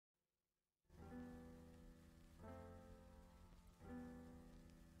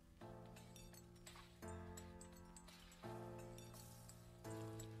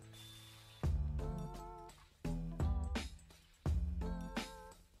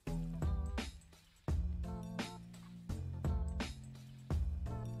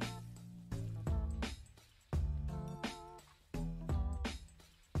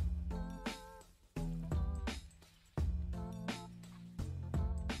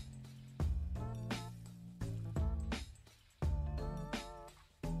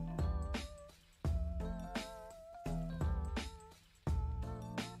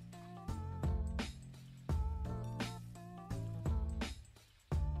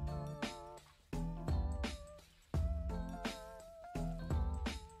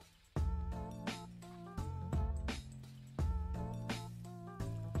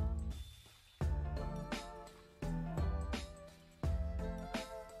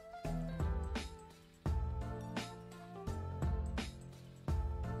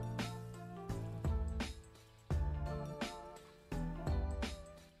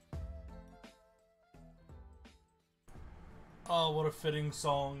Oh, what a fitting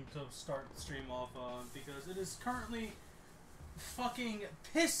song to start the stream off on, because it is currently fucking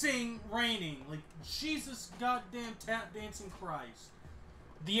pissing raining. Like, Jesus goddamn tap dancing Christ.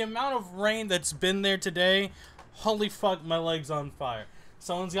 The amount of rain that's been there today, holy fuck, my leg's on fire.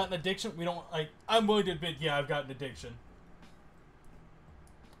 Someone's got an addiction, we don't, like, I'm willing to admit, yeah, I've got an addiction.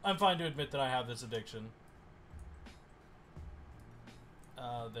 I'm fine to admit that I have this addiction.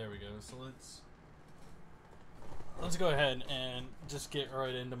 There we go, so let's go ahead and just get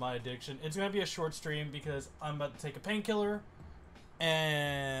right into my addiction. It's gonna be a short stream because I'm about to take a painkiller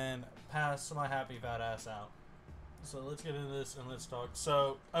and pass my happy fat ass out. So let's get into this and let's talk.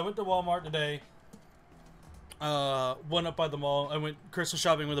 So I went to Walmart today. Went up by the mall. I went Christmas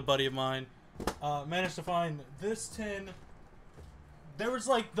shopping with a buddy of mine. Managed to find this tin. There was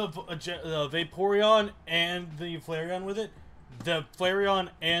like the Vaporeon and the Flareon with it. The Flareon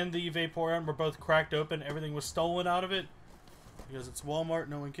and the Vaporeon were both cracked open. Everything was stolen out of it. Because it's Walmart,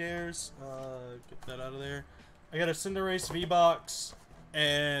 no one cares. Get that out of there. I got a Cinderace V-Box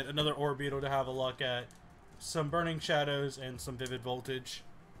and another Orbeetle to have a look at. Some Burning Shadows and some Vivid Voltage.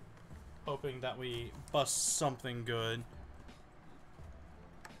 Hoping that we bust something good.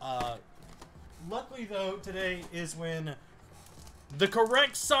 Luckily though, today is when the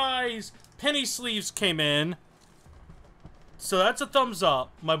correct size penny sleeves came in. So that's a thumbs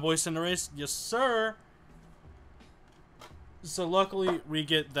up, my boy Cinderace. Yes, sir. So luckily, we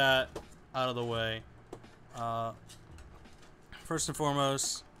get that out of the way. First and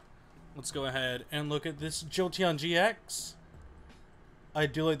foremost, let's go ahead and look at this Jolteon GX. I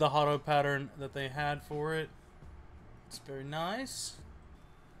do like the auto pattern that they had for it. It's very nice.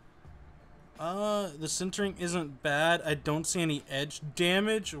 The centering isn't bad. I don't see any edge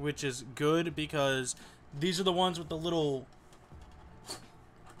damage, which is good because these are the ones with the little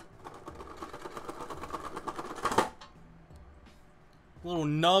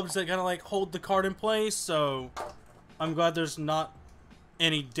nubs that kind of like hold the card in place, so I'm glad there's not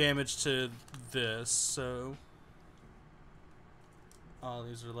any damage to this. So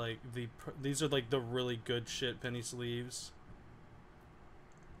these are like the really good shit penny sleeves.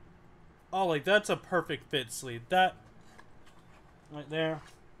 Oh, like that's a perfect fit sleeve. That right there,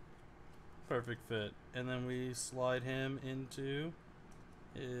 perfect fit. And then we slide him into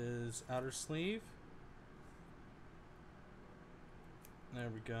his outer sleeve. There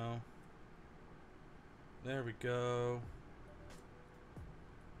we go. There we go.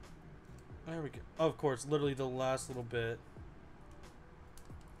 There we go. Oh, of course, literally the last little bit.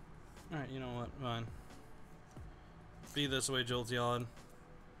 Alright, you know what? Fine. Be this way, Jolteon.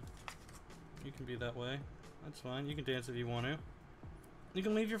 You can be that way. That's fine. You can dance if you want to. You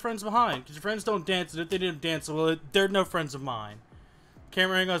can leave your friends behind, because your friends don't dance, and if they didn't dance, well, they're no friends of mine.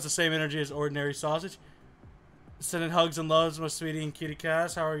 Cameron has the same energy as ordinary sausage. Sending hugs and loves, my sweetie and kitty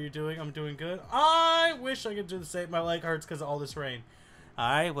Cass. How are you doing? I'm doing good. I wish I could do the same. My leg hurts because of all this rain.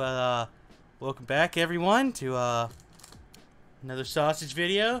 Alright, well, welcome back, everyone, to, another sausage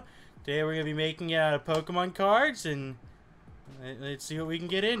video. Today we're going to be making out of Pokemon cards, and let's see what we can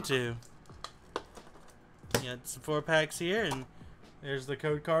get into. Got some 4-packs here, and there's the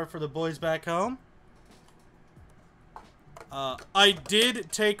code card for the boys back home. I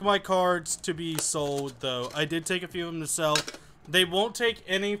did take my cards to be sold, though. I did take a few of them to sell. They won't take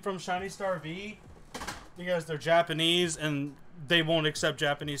any from Shiny Star V because they're Japanese and they won't accept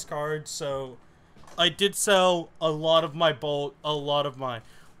Japanese cards. So I did sell a lot of my bulk, a lot of mine.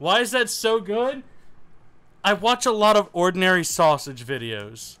 Why is that so good? I watch a lot of ordinary sausage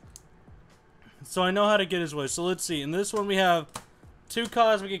videos, so I know how to get his way. So let's see. In this one we have 2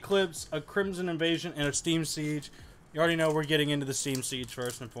 Cosmic Eclipse, a Crimson Invasion, and a Steam Siege. You already know we're getting into the Steam Siege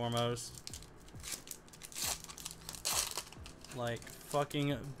first and foremost. Like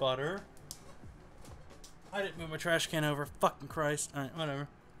fucking butter. I didn't move my trash can over. Fucking Christ. Alright, whatever.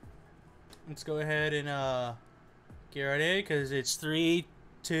 Let's go ahead and get right in, because it's 3,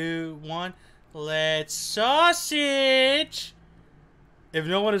 2, 1. Let's sausage! If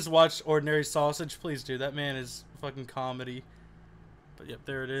no one has watched Ordinary Sausage, please do. That man is fucking comedy. But yep,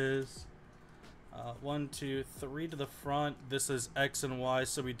 there it is. 1, 2, 3 to the front. This is X and Y,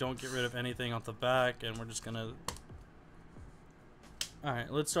 so we don't get rid of anything off the back, and we're just gonna...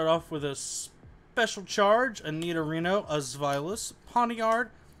 Alright, let's start off with a special charge. Anita Reno, a Zvilus, Pawniard,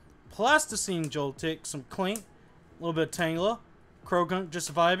 Plasticine Joltik, some Clink, a little bit of Tangela, Croagunk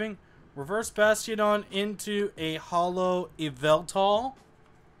just vibing, Reverse Bastiodon into a Hollow Yveltal.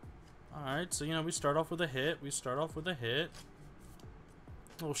 Alright, so you know, we start off with a hit.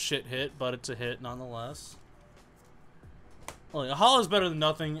 Little shit hit, but it's a hit nonetheless. Well, a hollow is better than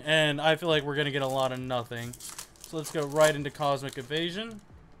nothing, and I feel like we're gonna get a lot of nothing. So let's go right into Cosmic Evasion.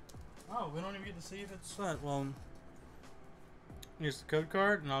 Oh, we don't even get to see if it's that. Well, here's the code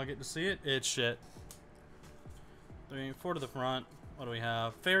card, and I'll get to see it. It's shit. 3, 4 to the front. What do we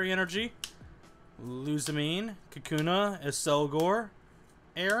have? Fairy Energy, Luzamine, Kakuna, Iselgor,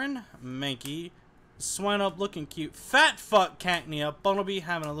 Aaron, Mankey, Swine Up looking cute, Fat Fuck Cacnea, Bunnelby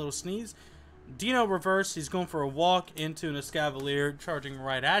having a little sneeze, Dino reverse, he's going for a walk into an Escavalier, charging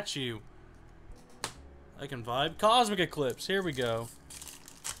right at you. I can vibe. Cosmic Eclipse, here we go.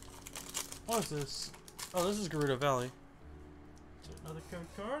 What is this? Oh, this is Gerudo Valley. So another code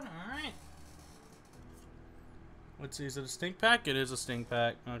card, alright. Let's see, is it a stink pack? It is a stink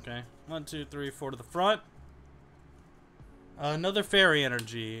pack. Okay. 1, 2, 3, 4 to the front. Another Fairy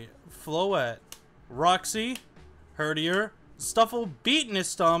Energy. Floette. Roxy. Herdier. Stuffle beating his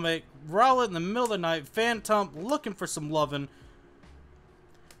stomach. Rowlet in the middle of the night. Phantom looking for some lovin'.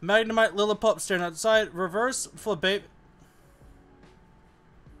 Magnemite Lillipup staring outside. Reverse Flabebe.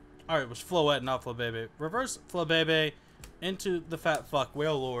 Alright, it was Floette, not Flabebe. Reverse Flabebe into the Fat Fuck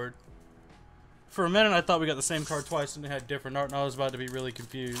Whale Lord. For a minute, I thought we got the same card twice and they had different art, and I was about to be really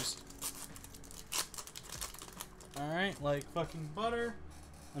confused. Alright, like fucking butter.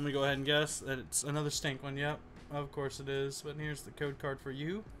 Let me go ahead and guess that it's another stink one. Yep, of course it is. But here's the code card for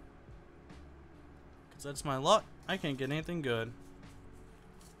you. Because that's my luck. I can't get anything good.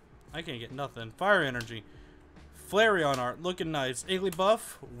 I can't get nothing. Fire Energy. Flareon art, looking nice.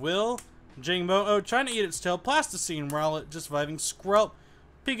 Igglybuff, Will, Jingmo, trying to eat its tail. Plasticine, Rowlet, just vibing. Skrelp.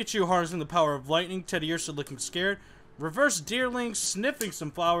 Pikachu harnessing the power of lightning. Teddiursa looking scared. Reverse Deerling sniffing some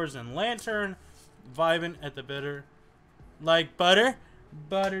flowers. And Lantern vibing at the bitter. Like butter.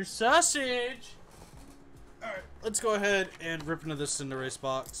 Butter sausage. Alright, let's go ahead and rip into this Cinderace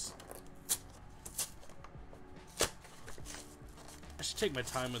box. I should take my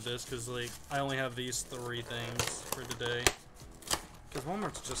time with this because, like, I only have these 3 things for today. Because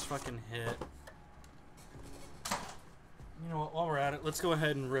Walmart's just fucking hit. You know what, while we're at it, let's go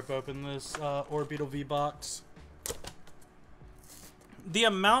ahead and rip open this Orbeetle V-Box. The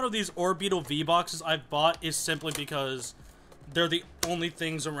amount of these Orbeetle V-Boxes I've bought is simply because they're the only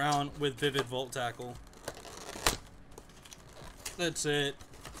things around with Vivid Volt Tackle. That's it.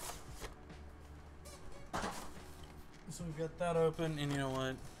 So we've got that open, and you know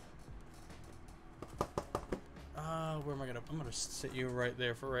what? Where am I gonna... I'm gonna sit you right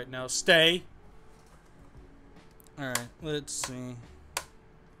there for right now. Stay! Alright, let's see.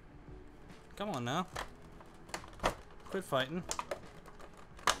 Come on now. Quit fighting.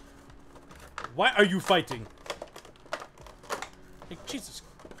 Why are you fighting? Like, Jesus.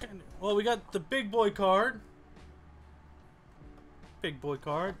 Well, we got the big boy card. Big boy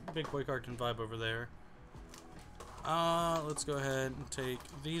card. Big boy card can vibe over there. Let's go ahead and take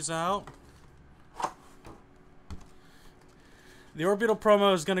these out. The Orbeetle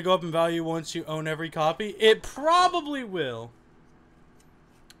promo is going to go up in value once you own every copy. It probably will.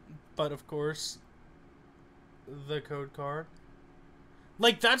 But, of course, the code card.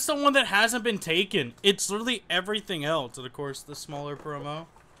 Like, that's the one that hasn't been taken. It's literally everything else. And, of course, the smaller promo.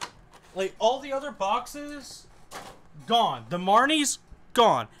 Like, all the other boxes, gone. The Marnies,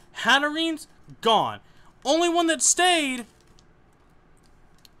 gone. Hattereens, gone. Only one that stayed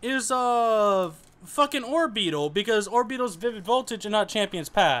is, fucking Orbeetle, because Orbeetle's Vivid Voltage and not Champion's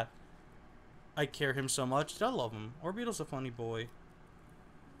Path. I care him so much. I love him. Orbeetle's a funny boy.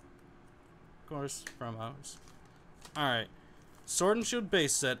 Of course, promos. Alright. Sword and Shield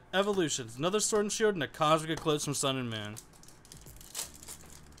base set. Evolutions. Another Sword and Shield and a Cosmic Eclipse from Sun and Moon.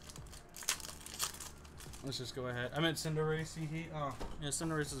 Let's just go ahead. I meant Cinderace. Oh, yeah,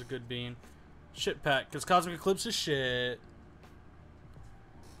 Cinderace is a good bean. Shit pack, because Cosmic Eclipse is shit.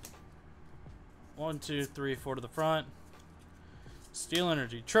 1, 2, 3, 4 to the front. Steel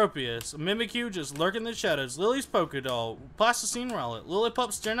Energy, Tropius, Mimikyu just lurking in the shadows, Lily's Pokédoll, Plasticine Rowlet,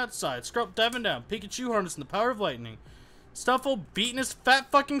 Lillipup staring outside, Skrelp diving down, Pikachu harnessing the power of lightning, Stuffle beating his fat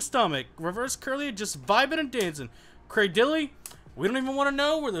fucking stomach, Reverse Curly just vibing and dancing, Cradilly, we don't even want to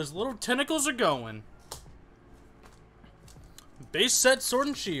know where those little tentacles are going. Base set Sword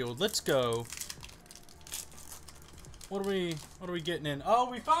and Shield, let's go. What are we getting in?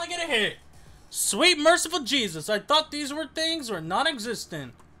 Oh, we finally get a hit. Sweet merciful Jesus, I thought these were things were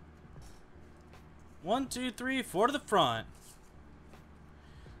non-existent. 1, 2, 3, 4 to the front.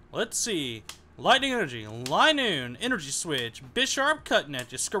 Let's see. Lightning Energy, Linoon, Energy Switch, Bisharp cutting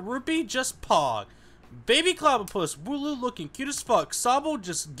at you, Skorupi just pog. Baby Clobbopus, Wooloo looking cute as fuck, Sobble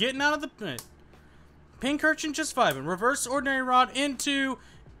just getting out of the pit. Pincurchin just vibing, Reverse Ordinary Rod into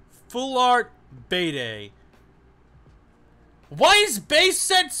Full Art Bede. Why is base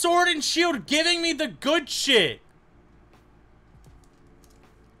set Sword and Shield giving me the good shit?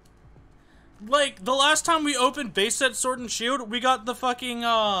 Like, the last time we opened base set Sword and Shield, we got the fucking, we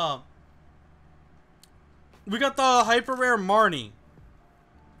got the hyper rare Marnie.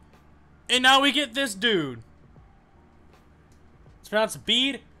 And now we get this dude. It's pronounced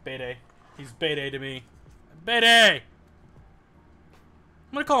Bede? Bede. He's Bede to me. Bede! I'm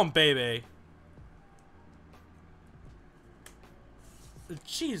gonna call him Bebe.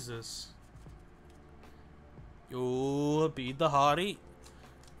 Jesus. Yo, Bede the hottie.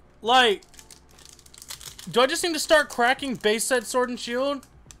 Like, do I just need to start cracking base set Sword and Shield?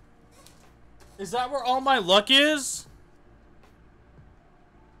 Is that where all my luck is?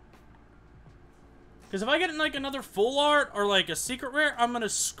 Because if I get like another full art or like a secret rare, I'm gonna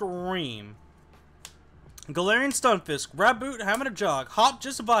scream. Galarian Stunfisk, Raboot having a jog, Hop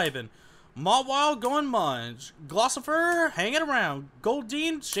just vibing, Mawile going munch, Glossifer hanging around,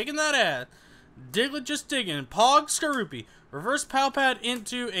 Goldeen shaking that ass, Diglett just digging, Pog Skaroopy, reverse Palpad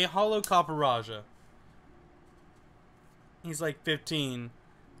into a hollow Copperajah. He's like 15.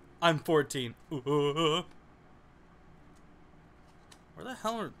 I'm 14. Where the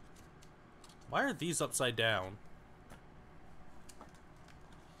hell are... Why are these upside down?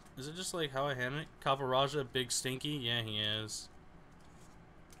 Is it just like how I hand it? Copperajah, big stinky? Yeah, he is.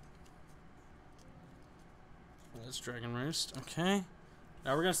 That's Dragon Roost. Okay.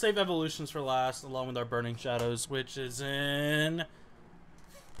 Now we're going to save evolutions for last, along with our Burning Shadows, which is in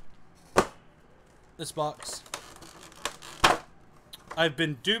this box. I've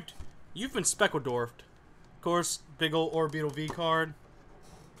been duped. You've been Speckledorfed. Of course, big ol' Orbeetle V card.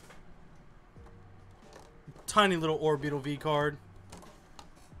 Tiny little Orbeetle V card.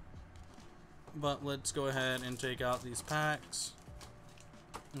 But let's go ahead and take out these packs.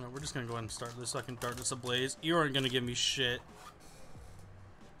 No, we're just gonna go ahead and start this so I can Darkness Ablaze. You aren't gonna give me shit.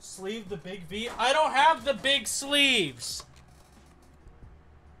 Sleeve the big V. I don't have the big sleeves.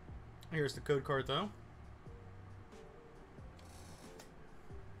 Here's the code card though.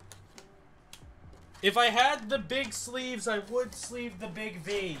 If I had the big sleeves, I would sleeve the big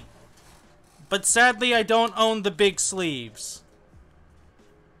V. But sadly, I don't own the big sleeves.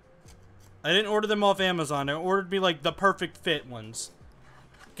 I didn't order them off Amazon. I ordered me like the perfect fit ones.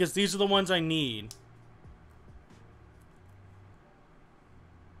 Because these are the ones I need.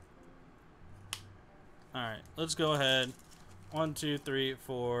 Alright, let's go ahead. 1, 2, 3,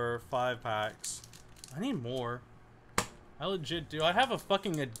 4, 5 packs. I need more. I legit do. I have a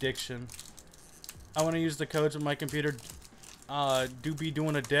fucking addiction. I want to use the codes on my computer. Do be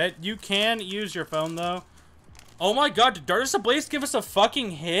doing a debt. You can use your phone though. Oh my god, did Darkness Ablaze give us a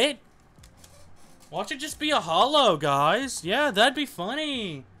fucking hit? Watch it just be a holo, guys. Yeah, that'd be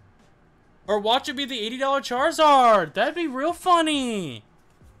funny. Or watch it be the $80 Charizard. That'd be real funny.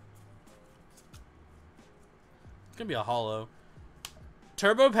 It's gonna be a holo.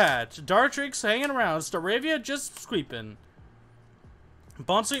 Turbo Patch. Dartrix hanging around. Staravia just squeeping.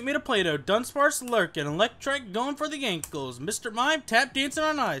 Bonsweet made a Play-Doh. Dunsparce lurking. Electric going for the ankles. Mr. Mime tap dancing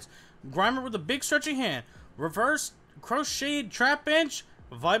on ice. Grimer with a big stretching hand. Reverse crocheted trap bench.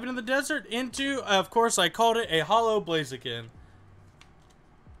 Vibing in the desert into, of course, I called it a hollow Blaziken.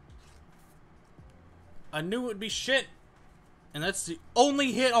 I knew it would be shit. And that's the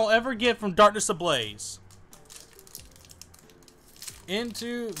only hit I'll ever get from Darkness Ablaze.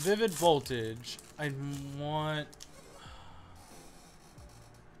 Into Vivid Voltage. I want...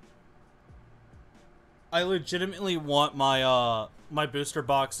 I legitimately want my my booster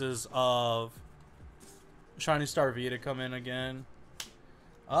boxes of Shiny Starvie to come in again.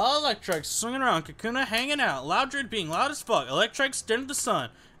 Electrike swinging around, Kakuna hanging out, Loudred being loud as fuck, Electrike staring at the sun,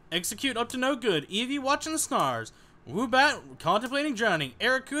 Execute up to no good, Eevee watching the stars, Woobat contemplating drowning,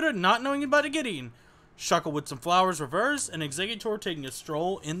 Arrokuda not knowing about to get eaten, Shuckle with some flowers reverse, and Executor taking a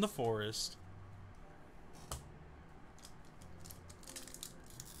stroll in the forest.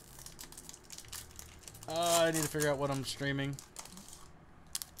 I need to figure out what I'm streaming.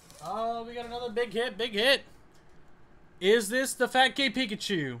 Oh, we got another big hit, big hit. Is this the Fat Gay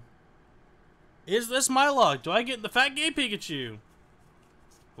Pikachu? Is this my luck? Do I get the Fat Gay Pikachu?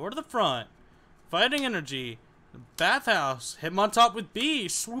 Or to the front. Fighting Energy. Bathhouse. Hitmontop with B.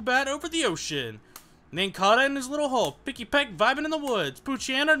 Swoobat over the ocean. Nankata in his little hole. Picky Peck vibing in the woods.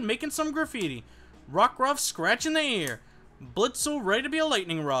 Poochyena making some graffiti. Rockruff scratching the air. Blitzel ready to be a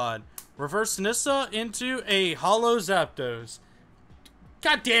lightning rod. Reverse Nissa into a hollow Zapdos.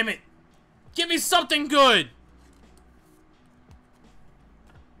 God damn it! Give me something good!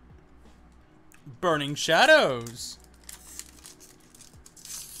 Burning Shadows.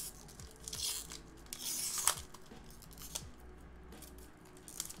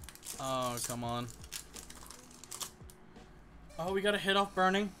 Oh, come on. Oh, we got a hit off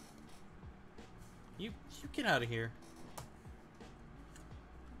Burning. You get out of here.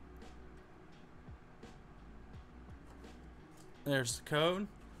 There's the code.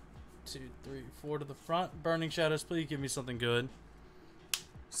 2, 3, 4 to the front. Burning Shadows, please give me something good.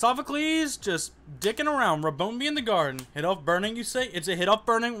 Sophocles, just dicking around. Rabone me in the garden. Hit off burning, you say? It's a hit off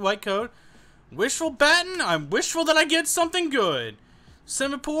burning, white code. Wishful batten, I'm wishful that I get something good.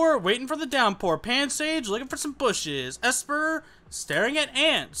 Semaphore, waiting for the downpour. Pansage, looking for some bushes. Esper, staring at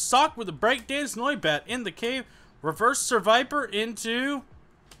ants. Sock with a breakdance Noibat in the cave. Reverse Survivor into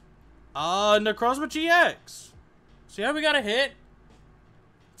Necrozma GX. So yeah, we got a hit.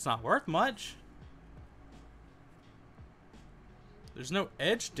 It's not worth much. There's no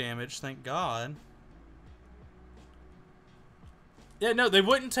edge damage, thank God. Yeah, no, they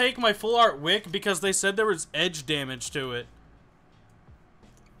wouldn't take my full art wick because they said there was edge damage to it.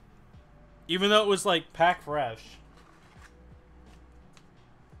 Even though it was like pack fresh.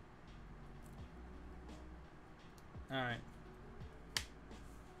 Alright.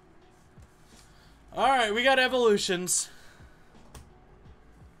 Alright, we got evolutions.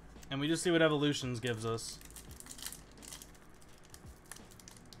 And we just see what evolutions gives us.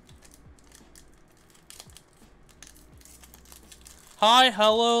 Hi,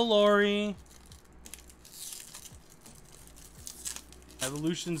 hello, Lori.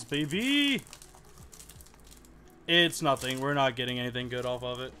 Evolutions, baby. It's nothing. We're not getting anything good off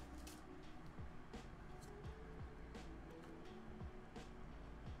of it.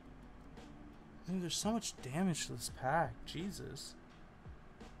 Dude, there's so much damage to this pack. Jesus.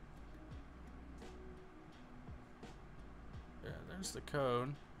 Yeah, there's the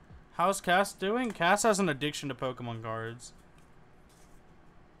code. How's Cass doing? Cass has an addiction to Pokemon cards.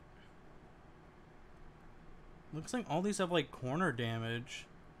 Looks like all these have like corner damage.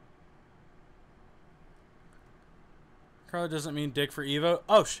 Carla doesn't mean dick for Evo.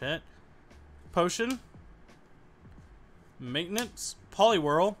 Oh shit. Potion. Maintenance.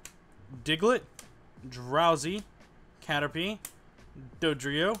 Poliwhirl. Diglett. Drowsy. Caterpie.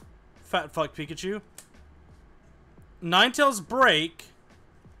 Dodrio. Fat fuck Pikachu. Ninetales break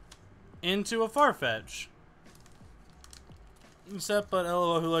into a Farfetch. Except, but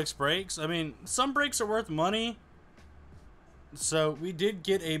LOL, who likes breaks? I mean, some breaks are worth money. So, we did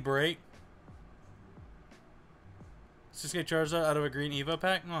get a break. 6K Charizard out of a green Evo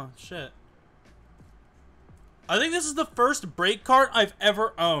pack? Oh, shit. I think this is the first break card I've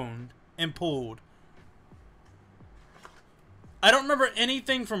ever owned and pulled. I don't remember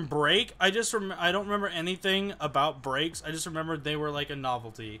anything from break. I don't remember anything about breaks. I just remember they were like a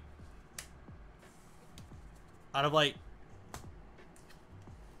novelty. Out of like...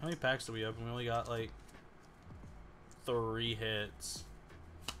 How many packs do we open? We only got like 3 hits.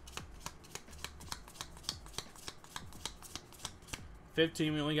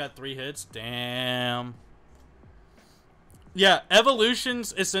 $15, we only got 3 hits. Damn. Yeah,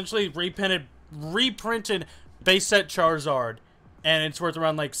 Evolutions essentially reprinted base set Charizard, and it's worth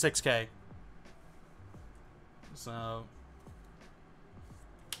around like 6K. So,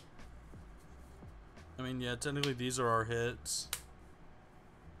 I mean, yeah, technically these are our hits.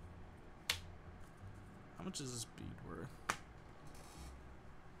 How much is this bead worth?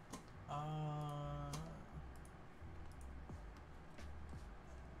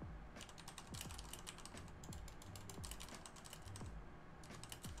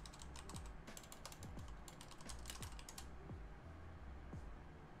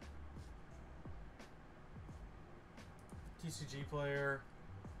 TCG player.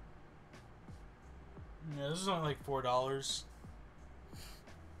 Yeah, this is only like $4.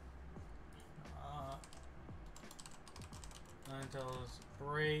 Ninetales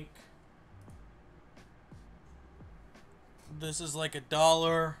break. This is like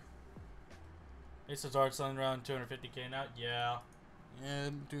 $1. Ace of Darts on around 250K now. Yeah. Yeah,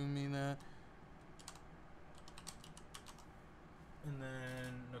 do me that. And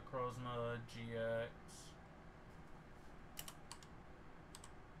then Necrozma GX.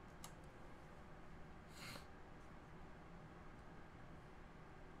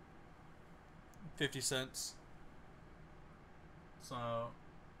 $0.50. So,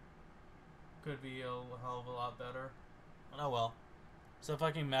 could be a hell of a lot better. Oh well. So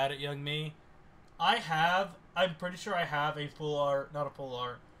fucking mad at young me. I'm pretty sure I have a full art, not a full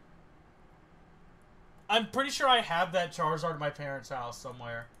art. I'm pretty sure I have that Charizard at my parents' house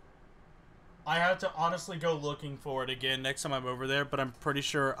somewhere. I have to honestly go looking for it again next time I'm over there, but I'm pretty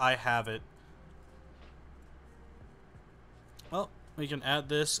sure I have it. Well, we can add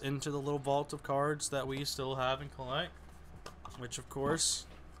this into the little vault of cards that we still have and collect. Which, of course,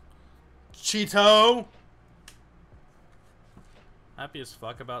 Cheeto. Happy as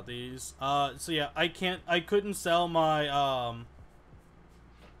fuck about these. So yeah, I couldn't sell my,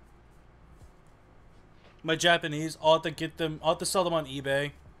 my Japanese. I'll have to sell them on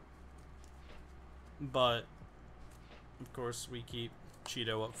eBay. But, of course, we keep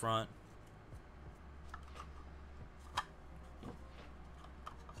Cheeto up front.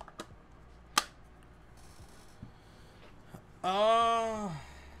 I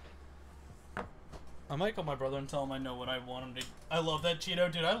might call my brother and tell him I know what I want him to. I love that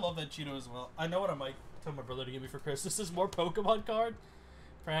Cheeto, dude. I love that Cheeto as well. I know what I might tell my brother to get me for Christmas. This is more Pokemon card.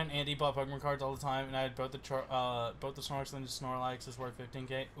 Friend Andy bought Pokemon cards all the time, and I had both the Snorlax and the Snorlax is worth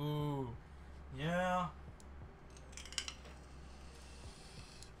 15K. Ooh, yeah.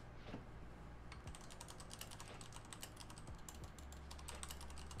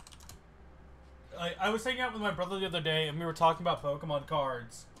 I was hanging out with my brother the other day, and we were talking about Pokemon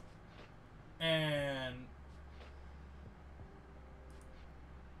cards, and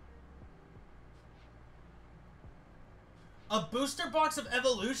a booster box of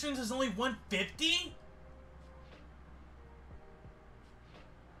Evolutions is only 150?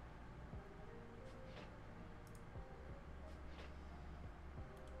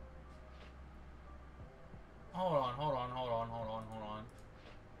 Hold on.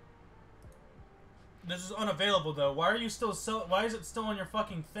 This is unavailable though. Why are you still why is it still on your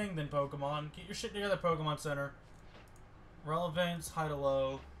fucking thing then, Pokemon? Get your shit together, Pokemon Center. Relevance, high to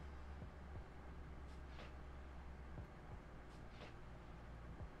low.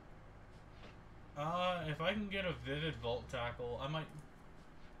 If I can get a Vivid Volt Tackle, I might...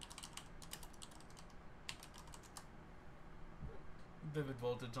 Vivid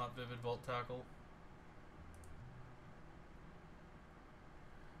Voltage, not Vivid Volt Tackle.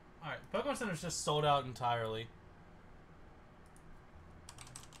 Alright, Pokemon Center's just sold out entirely.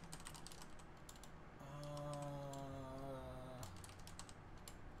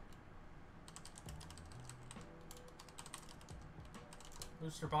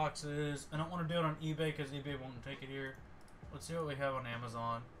 Booster boxes. I don't want to do it on eBay because eBay won't take it here. Let's see what we have on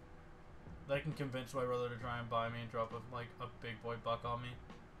Amazon. That can convince my brother to try and buy me and drop a big boy buck on me.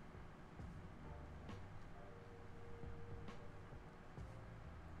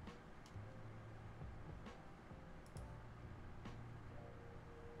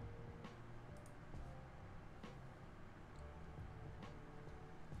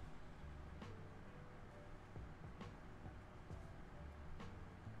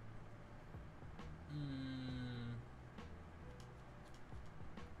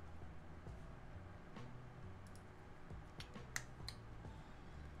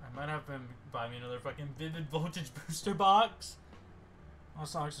 Might have him buy me another fucking Vivid Voltage booster box. Oh,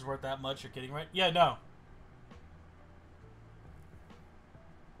 Sonic is worth that much. You're kidding, right? Yeah, no.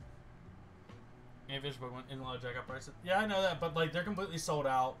 Avish Pokemon in law jack up prices. Yeah, I know that, but like they're completely sold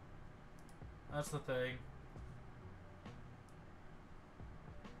out. That's the thing.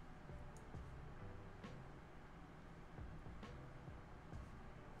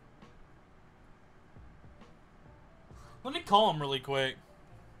 Let me call him really quick.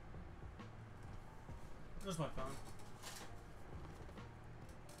 There's my phone.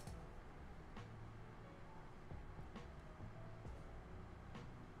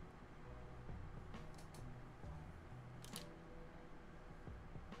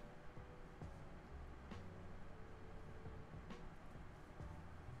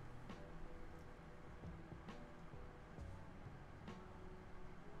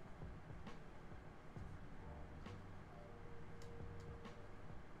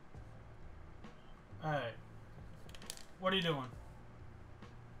 Alright. What are you doing?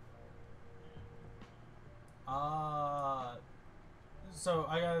 So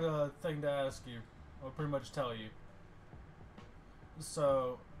I got a thing to ask you. I'll pretty much tell you.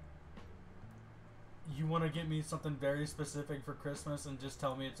 So, you want to get me something very specific for Christmas and just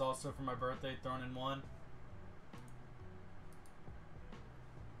tell me it's also for my birthday thrown in one?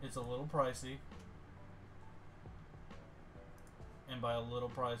 It's a little pricey. And by a little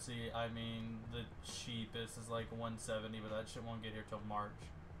pricey, I mean the cheapest is like 170, but that shit won't get here till March.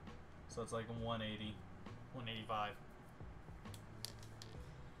 So it's like 180, 185.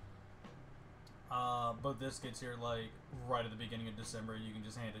 But this gets here like right at the beginning of December. You can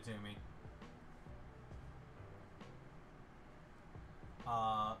just hand it to me.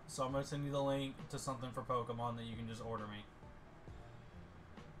 So I'm gonna send you the link to something for Pokemon that you can just order me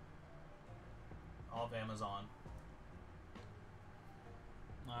off Amazon.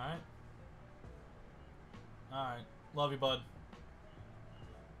 Alright. Alright. Love you, bud.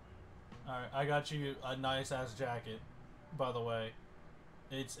 Alright, I got you a nice ass jacket, by the way.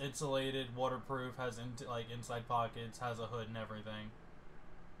 It's insulated, waterproof, has inside pockets, has a hood and everything.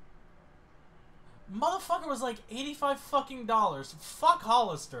 Motherfucker was like $85 fucking dollars. Fuck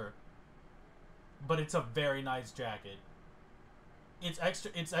Hollister. But it's a very nice jacket. It's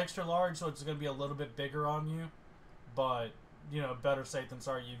extra large, so it's gonna be a little bit bigger on you. But, you know, better safe than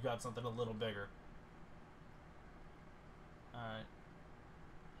sorry, you've got something a little bigger. Alright.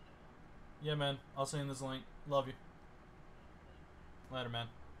 Yeah, man. I'll send this link. Love you. Later, man.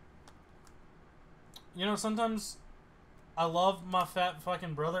 You know, sometimes I love my fat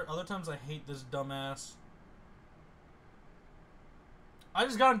fucking brother. Other times I hate this dumbass. I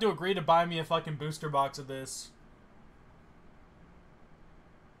just got him to agree to buy me a fucking booster box of this.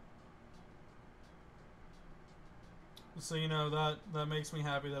 So, you know, that makes me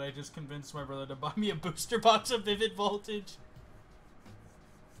happy that I just convinced my brother to buy me a booster box of Vivid Voltage.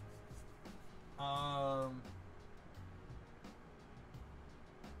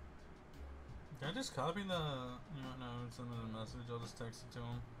 Can I just copy the... You know, no, send him a message. I'll just text it to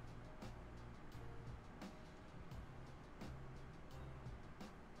him.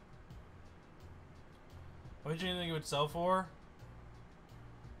 What do you think it would sell for?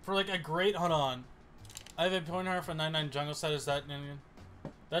 For like a great... Hold on. I have a Pointer for 99 Jungle Set. Is that...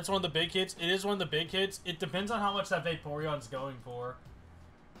 That's one of the big hits. It is one of the big hits. It depends on how much that Vaporeon's going for.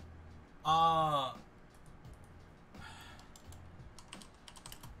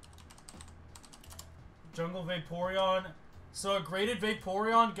 Jungle Vaporeon. So a graded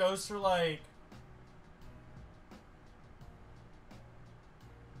Vaporeon goes for like...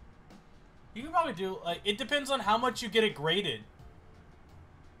 You can probably do... like, it depends on how much you get it graded.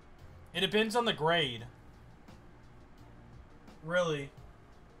 It depends on the grade. Really.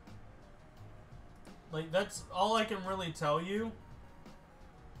 Like, that's all I can really tell you.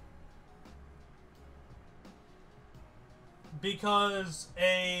 Because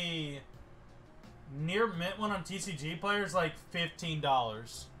a near mint one on TCG Player is like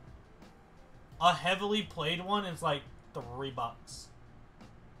 $15. A heavily played one is like $3.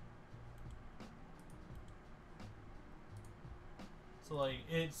 So like,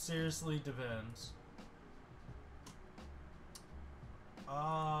 it seriously depends.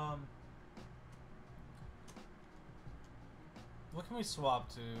 What can we swap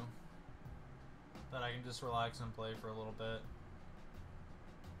to that I can just relax and play for a little bit?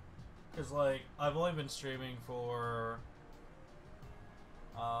 Because, like, I've only been streaming for...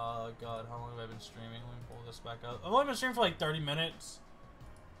 God, how long have I been streaming? Let me pull this back up. I've only been streaming for, like, 30 minutes.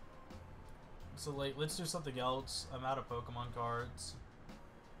 So, like, let's do something else. I'm out of Pokemon cards.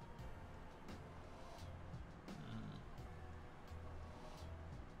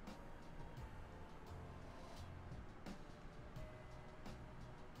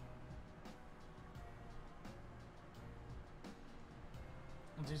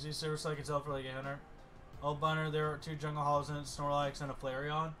 TCG Service I can sell for like 800. Old Bunner, there are 2 Jungle Halls in it, Snorlax and a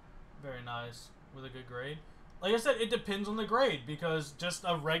Flareon. Very nice. With a good grade. Like I said, it depends on the grade, because just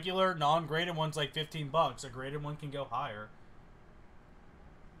a regular non-graded one's like $15. A graded one can go higher.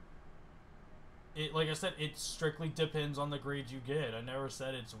 It, like I said, it strictly depends on the grade you get. I never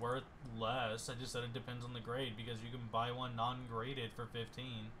said it's worth less. I just said it depends on the grade, because you can buy one non-graded for 15.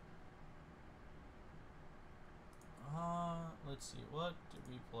 Let's see, what did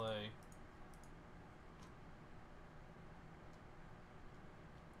we play?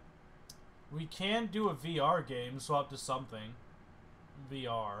 We can do a VR game, swap to something.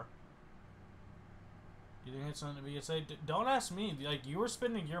 VR. You think it's something to be say? Don't ask me. Like, you were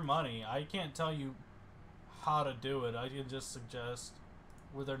spending your money. I can't tell you how to do it. I can just suggest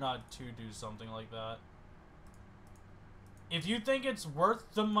whether or not to do something like that. If you think it's worth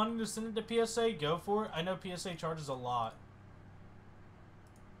the money to send it to PSA, go for it. I know PSA charges a lot.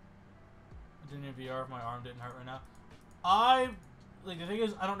 I do need VR if my arm didn't hurt right now. Like, the thing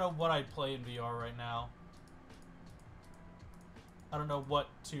is, I don't know what I'd play in VR right now. I don't know what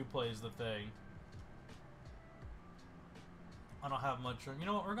to play is the thing. I don't have much. You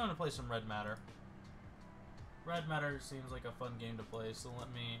know what? We're going to play some Red Matter. Red Matter seems like a fun game to play, so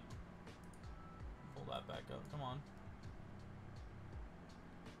let me pull that back up. Come on.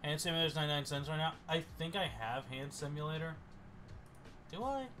 Hand Simulator's 99 cents right now. I think I have Hand Simulator. Do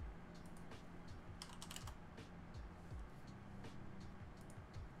I?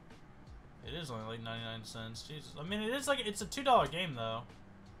 It is only like 99 cents. Jesus. I mean, it is like, it's a $2 game though.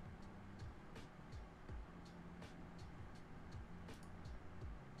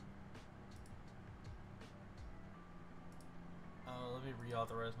 Let me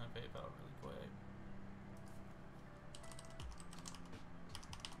reauthorize my PayPal really quick.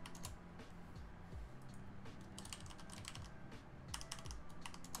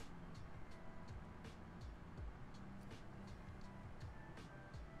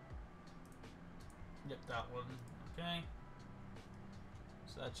 skip that one. Okay.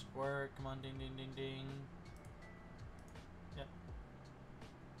 So that should work. Come on, ding, ding, ding, ding. Yep.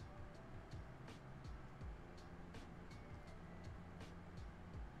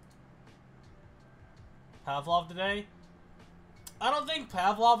 Pavlov today? I don't think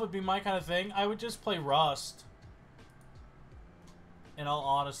Pavlov would be my kind of thing. I would just play Rust. In all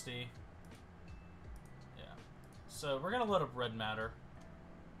honesty. Yeah. So we're going to load up Red Matter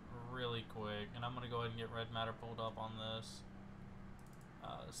really quick. And I'm going to go ahead and get Red Matter pulled up on this.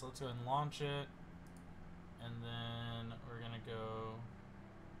 So let's go ahead and launch it. And then we're going to go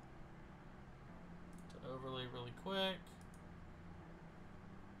to overlay really quick.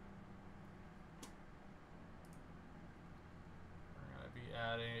 We're going to be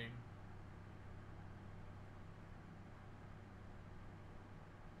adding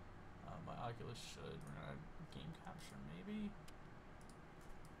my Oculus should. We're going to game capture maybe.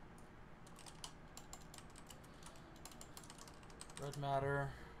 Red Matter,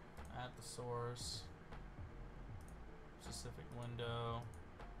 add the source, specific window.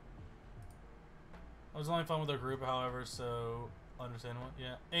 I was only fun with our group, however, so understand what,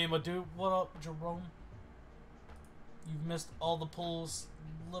 yeah. Hey, my dude, what up, Jerome? You've missed all the pulls,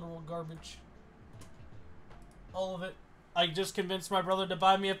 literal garbage. All of it. I just convinced my brother to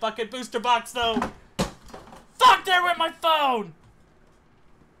buy me a fucking booster box, though! Fuck, there went my phone!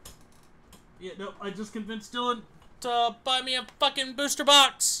 Yeah, no, I just convinced Dylan to buy me a fucking booster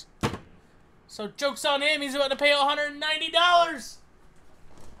box. So joke's on him, he's about to pay $190.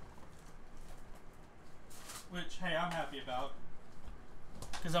 Which, hey, I'm happy about.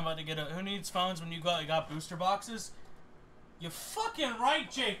 Because I'm about to get a... Who needs phones when you got booster boxes? You fucking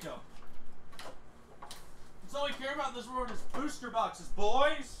right, Jacob. That's all we care about in this world is booster boxes,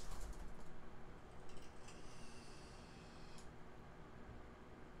 boys.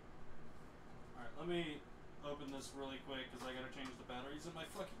 Alright, let me open this really quick because I gotta change the batteries in my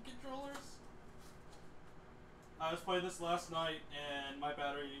fucking controllers. I was playing this last night and my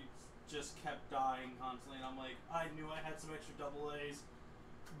battery just kept dying constantly, and I'm like, I knew I had some extra AA's,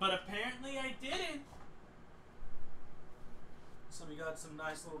 but apparently I didn't. So we got some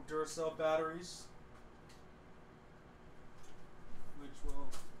nice little Duracell batteries, which will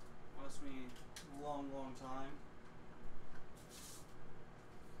last me a long, long time.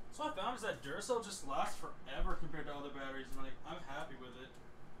 So what I found is that Duracell just lasts forever compared to other batteries, and like, I'm happy with it.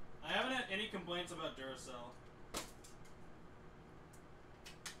 I haven't had any complaints about Duracell.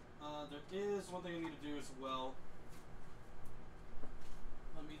 There is one thing I need to do as well.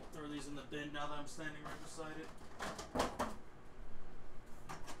 Let me throw these in the bin now that I'm standing right beside it.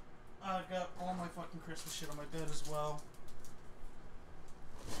 I've got all my fucking Christmas shit on my bed as well.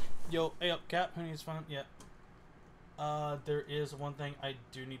 Yo, hey up, Cap. Who needs fun? Yeah. There is one thing I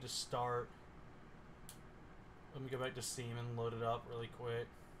do need to start. Let me go back to Steam and load it up really quick.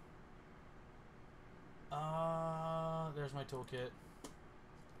 There's my toolkit.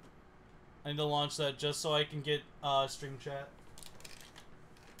 I need to launch that just so I can get stream chat.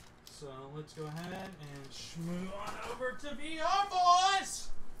 So let's go ahead and schmoo on over to VR, boys!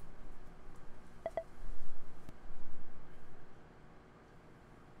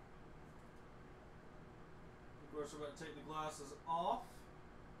 Of course, we're about to take the glasses off.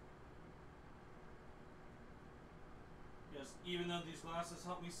 Yes, even though these glasses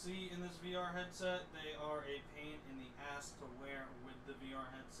help me see in this VR headset, they are a pain in the ass to wear with the VR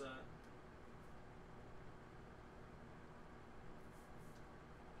headset.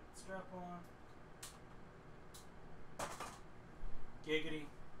 Strap on. Giggity.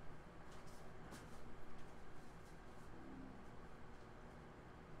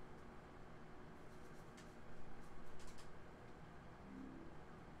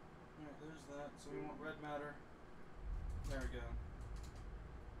 Alright, there's that. So we want Red Matter. There we go.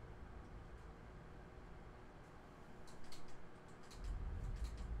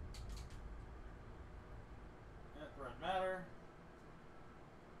 Yep, Red Matter.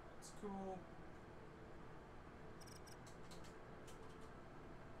 That's cool.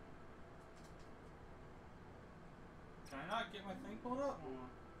 Can I not get my thing pulled up?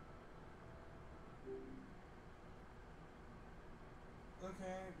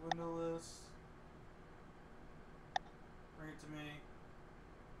 Okay, window list. Bring it to me.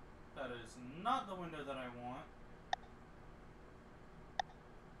 That is not the window that I want.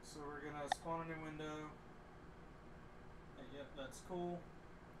 So we're gonna spawn a new window. Yep, that's cool.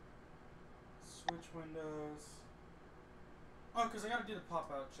 Switch windows. Oh, because I gotta do the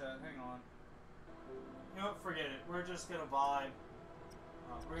pop-out chat. Hang on. You know what? Forget it. We're just gonna vibe.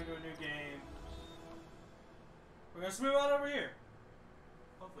 We're gonna do a new game. We're gonna smooth out over here.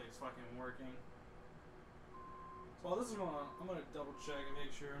 Hopefully it's fucking working. Well, this is going on. I'm gonna double check and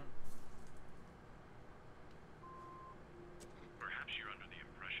make sure. Perhaps you're under the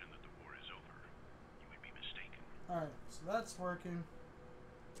impression that the war is over. You would be mistaken. Alright, so that's working.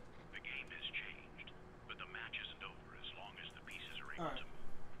 The game has changed, but the match isn't over as long as the pieces are able to move.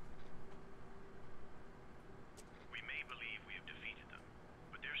 We may believe we have defeated them,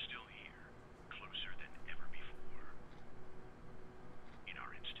 but they're still here, closer than ever before. In our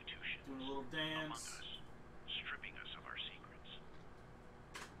institutions, doing a little dance. among us, stripping us of our secrets.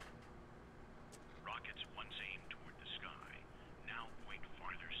 Rockets once aimed toward the sky, now point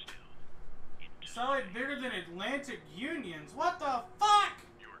farther still. Sound like bigger than Atlantic Unions. What the fuck?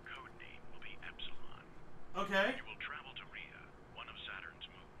 Your code name will be Epsilon. Okay. You will travel to Rhea, one of Saturn's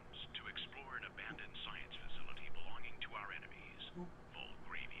moons, to explore an abandoned science facility belonging to our enemies,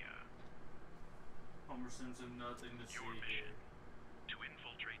 Volgravia. Homer Simpson, nothing to Your see mission, here. to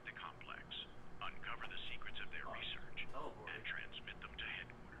infiltrate the complex, uncover the secrets of their research, teleport. and transmit them to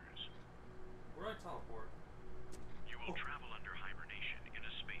headquarters. Where do I teleport? You will travel under hibernation in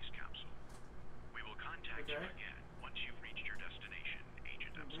a space capsule. We will contact you again once you've reached your destination,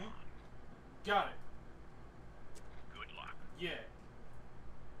 Agent Epsilon. Got it. Good luck. Yeah.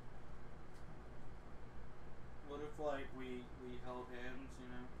 What if, like, we held hands, you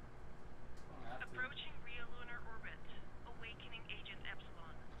know? Don't have to. Approaching Rhea lunar orbit. Awakening Agent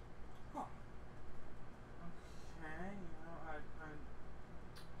Epsilon. Huh. Okay, you know,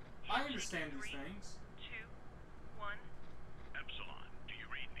 I understand these things. 2, 1. Epsilon, do you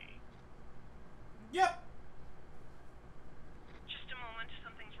read me? Yep! Just a moment.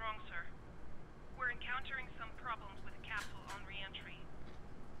 Something's wrong, sir. We're encountering some problems with the capsule on re-entry.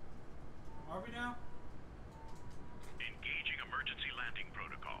 Are we now? Engaging emergency landing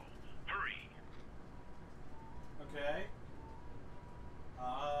protocol. Hurry! Okay.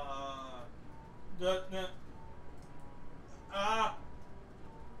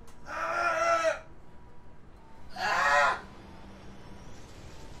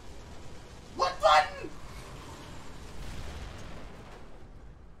 What button?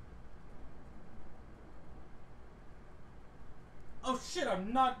 Oh shit,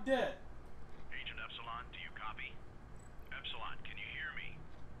 I'm not dead. Agent Epsilon, do you copy? Epsilon, can you hear me?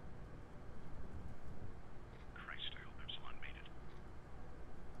 Christ, I hope Epsilon made it.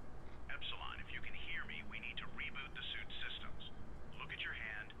 Epsilon, if you can hear me, we need to reboot the suit systems. Look at your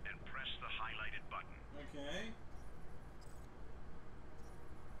hand and press the highlighted button. Okay.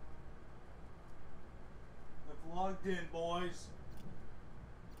 I've logged in, boys.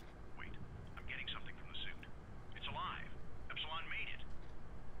 Wait, I'm getting something from the suit. It's alive. Epsilon made it.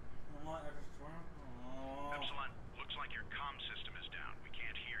 Epsilon, looks like your comm system is down. We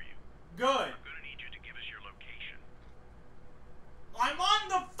can't hear you. Good. I'm gonna need you to give us your location. I'm on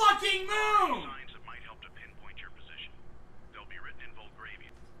the fucking moon! Signs that might help to pinpoint your position. They'll be written in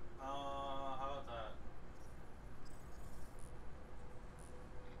Volgravia. How about that?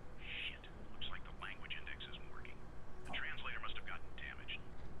 Shit, looks like the language index isn't working. The translator must have gotten damaged.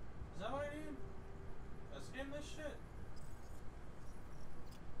 Is that what I need? Let's scan this shit.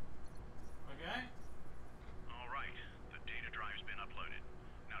 Okay. Alright, the data drive's been uploaded.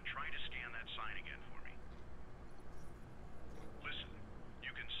 Now try to scan that sign again for me. Listen,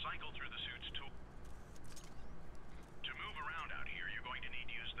 you can cycle through the suit's tool. To move around out here, you're going to need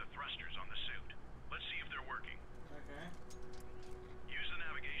to use the thrusters on the suit. Let's see if they're working. Okay. Use the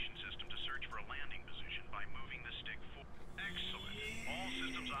navigation system to search for a landing position by moving the stick forward. Excellent. All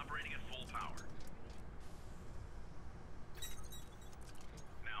systems operating at full power.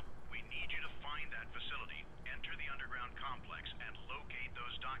 Now, we need you to find that facility, enter the underground complex, and locate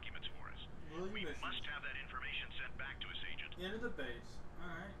those documents for us. We must have that information sent back to us, Agent. Into the base.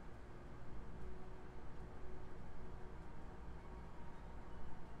 Alright.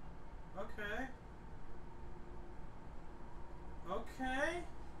 Okay. Okay.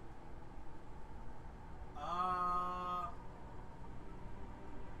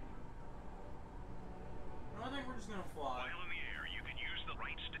 I think we're just gonna fly. While in the air, you can use the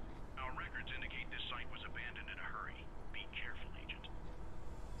right stick. Our records indicate this site was abandoned in a hurry. Be careful, Agent.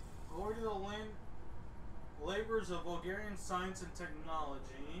 Glory to the labors of Bulgarian science and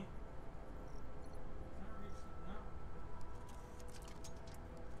technology. No.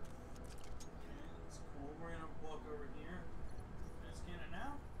 Okay, that's cool. We're gonna walk over here. Can I scan it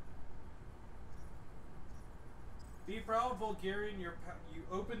now? Be proud, Bulgarian. You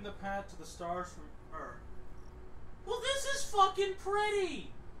opened the path to the stars from Earth. Well, this is fucking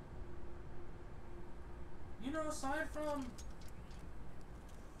pretty! You know, aside from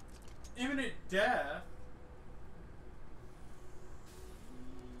imminent death.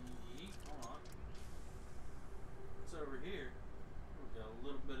 Hold on.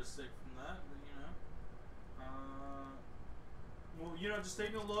 just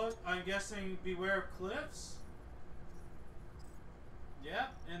taking a look. I'm guessing beware of cliffs.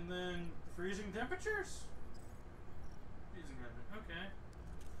 Yep, and then freezing temperatures. Freezing temperature. Okay.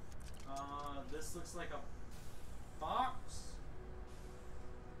 This looks like a box.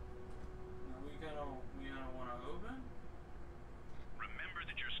 We gonna want to open. Remember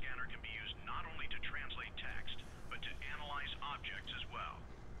that your scanner can be used not only to translate text, but to analyze objects as well.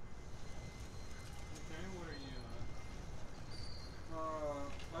 Okay, what are you?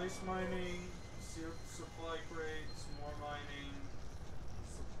 Ice mining, supply crates, more mining,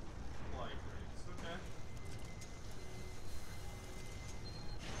 supply crates. Okay.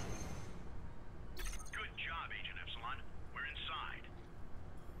 Good job, Agent Epsilon. We're inside.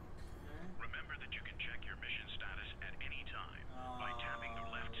 Okay. Remember that you can check your mission status at any time by tapping the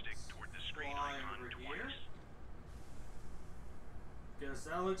left stick toward the screen icon twice. Guess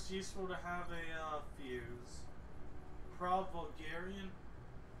that looks useful to have a fuse. Proud Bulgarian,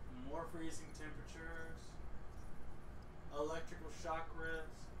 more freezing temperatures, electrical shock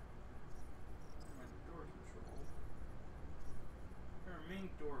rifts, door control,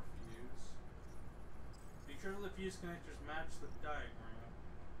 main door fuse. Be sure the fuse connectors match the diagram.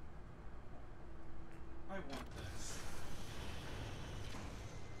 I want this.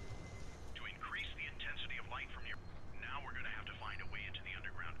 To increase the intensity of light from your... Now we're going to have to find a way into the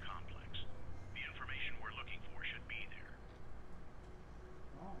underground complex. The information we're looking for should be there.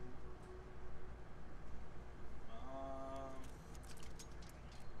 Oh.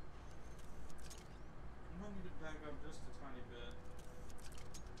 I might need to back up just a tiny bit.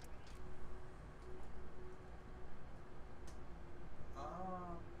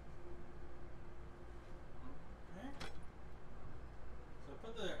 Okay. So I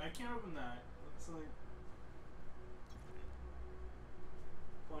put the... I can't open that. Looks like...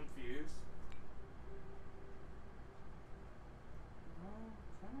 one fuse.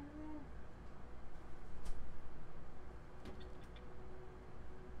 Okay.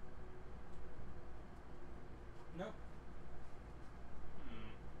 Nope.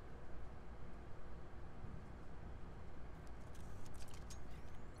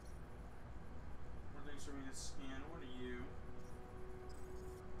 What things for me to scan? What are you?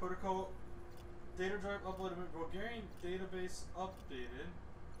 Protocol data drive uploaded. Bulgarian database updated.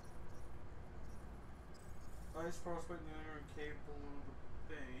 Ice prospect near and cave below the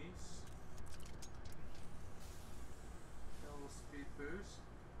base. Double speed boost.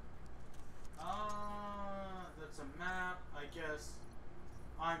 That's a map. I guess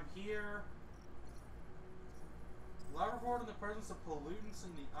I'm here. Lab report in the presence of pollutants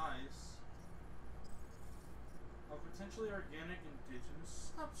in the ice. A potentially organic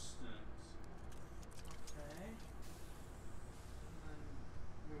indigenous substance. Okay. And then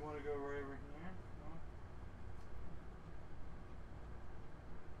we want to go right over here.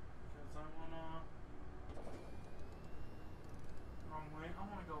 Because I wanna... wrong way. I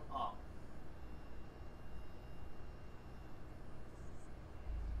wanna go up.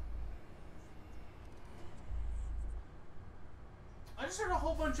 I just heard a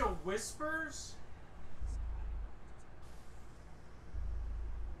whole bunch of whispers.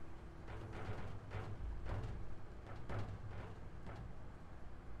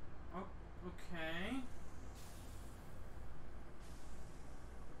 Oh, okay.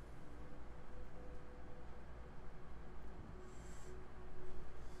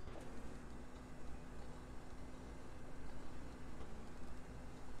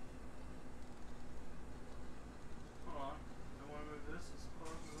 Hold on. I want to move this as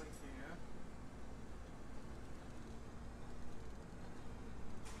close as I can.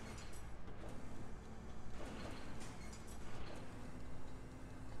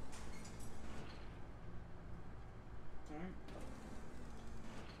 Okay.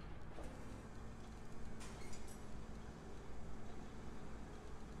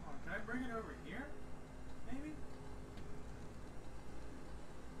 Oh, can I bring it over here? Maybe?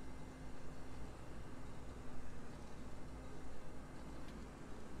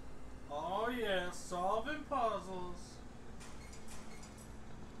 Oh yeah, solving puzzles.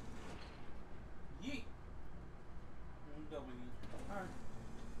 Yeet. W. Alright.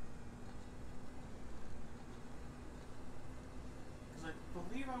 Because I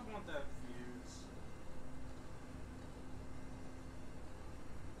believe I want that fuse.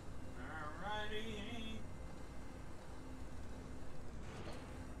 Alrighty.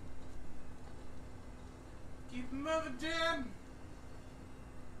 Keep moving, Jim!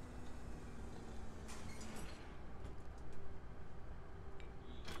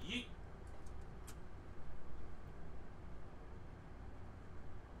 Yeet.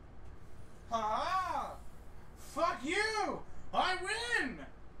 Ha ha! Fuck you! I win!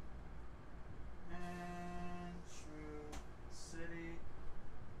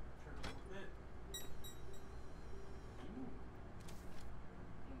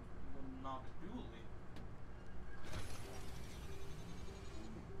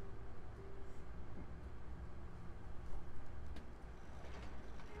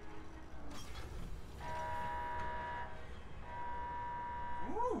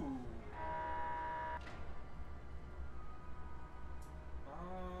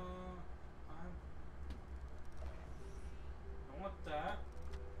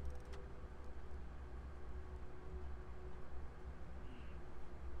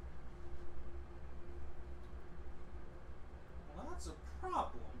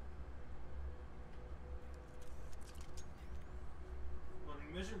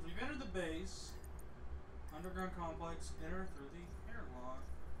 You've entered the base. Underground complex. Enter through the airlock.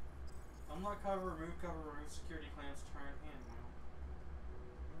 Unlock cover, remove security clamps, turn hand wheel.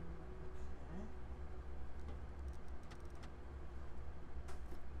 Okay.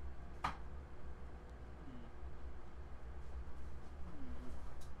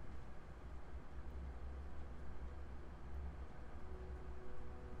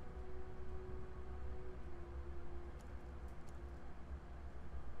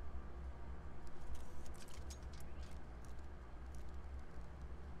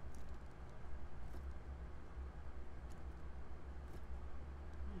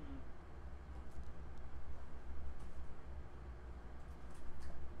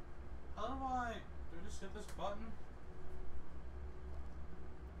 How do I just hit this button?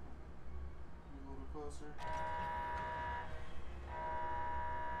 A little bit closer.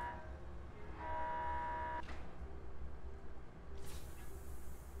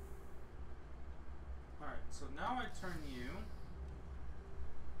 Alright, so now I turn you.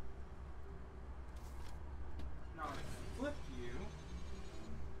 Now I flip you.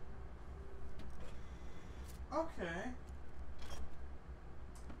 Okay.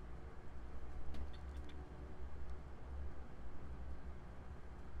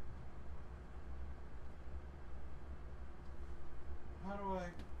 How do I...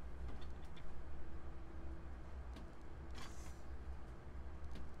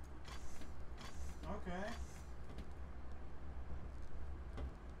 Okay.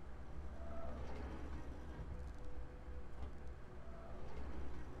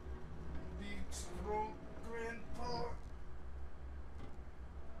 Big strong grandpa.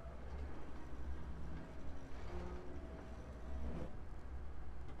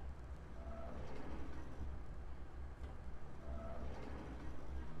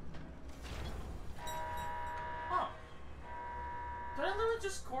 Huh. Did I literally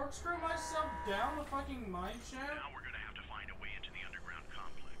just corkscrew myself down the fucking mine shaft? Now we're gonna have to find a way into the underground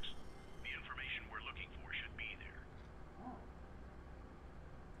complex. The information we're looking for should be there. Oh.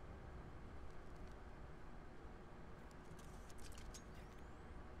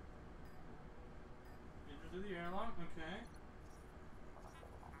 Enter the airlock, okay.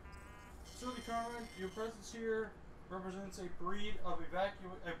 Facility Carmen, your presence here represents a breach of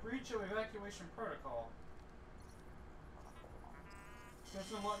evacuation protocol.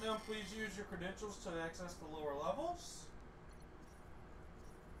 Attention Letdown, please use your credentials to access the lower levels.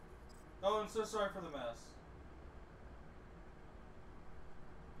 Oh, I'm so sorry for the mess.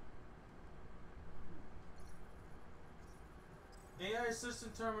 AI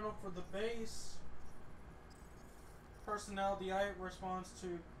assistant terminal for the base. Personnel, the AI responds to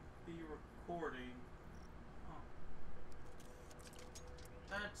the recording. Oh.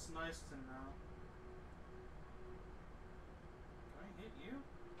 That's nice to know. Can I hit you?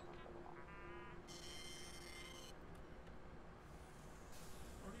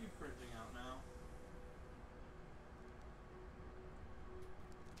 What are you printing out now?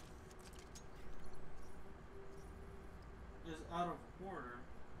 Is out of order.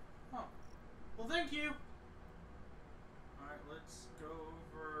 Oh. Well, thank you! Alright, let's go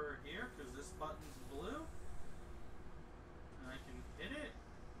over here, because this button's blue. And I can hit it.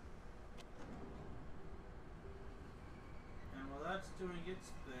 And while that's doing its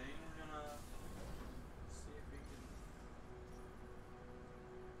thing, we're gonna see if we can...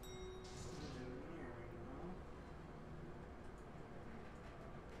 Engineering, huh?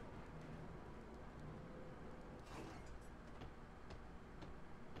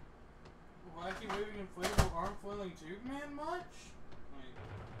 Wacky waving inflatable arm flailing tube man much? Like,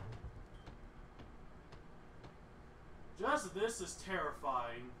 just this is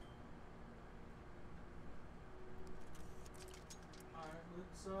terrifying. Alright,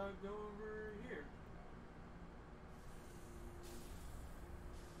 let's go over here.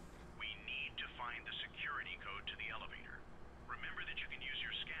 We need to find the security code to the elevator. Remember that you can use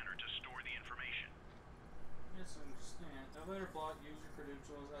your scanner to store the information. Yes, I understand. Elevator block, use your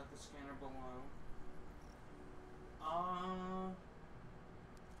credentials at the scanner below.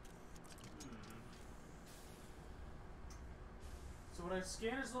 So would I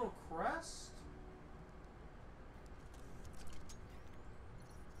scan his little crest?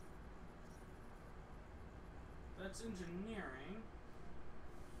 That's engineering.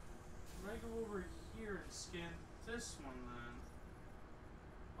 Would I go over here and scan this one then?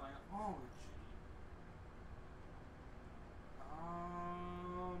 Biology.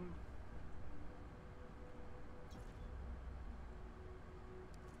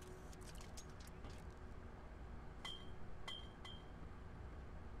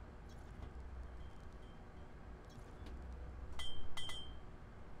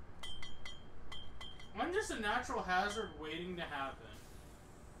 just a natural hazard waiting to happen.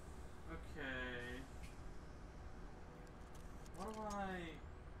 Okay. What do I...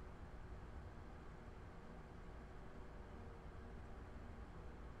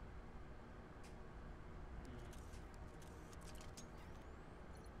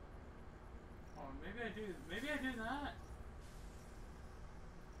 Oh, maybe I do that.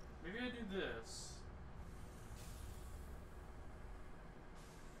 Maybe I do this.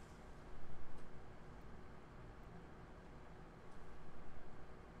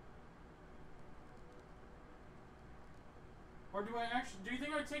 Or do I actually... Do you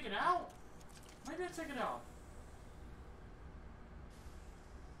think I take it out? Maybe I take it out.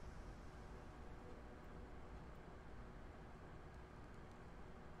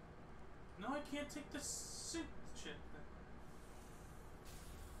 No, I can't take the suit shit.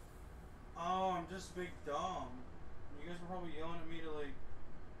 Oh, I'm just big dumb. You guys were probably yelling at me to, like,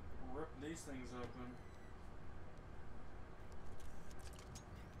 rip these things open.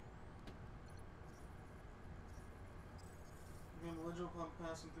 Being eligible upon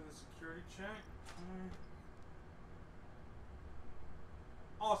passing through the security check.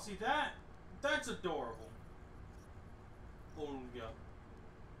 Oh, see that? That's adorable. Oh, yeah.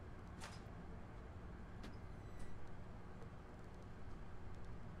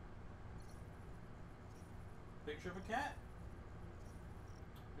 Picture of a cat.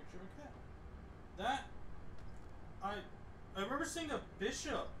 Picture of a cat. That I remember seeing a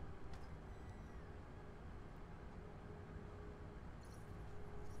bishop.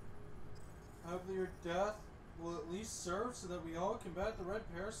 Hopefully your death will at least serve so that we all combat the red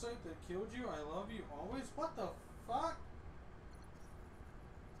parasite that killed you. I love you always. What the fuck?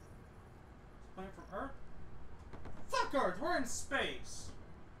 This planet from Earth? Fuck Earth! We're in space!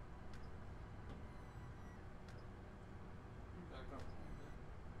 Back up a little bit.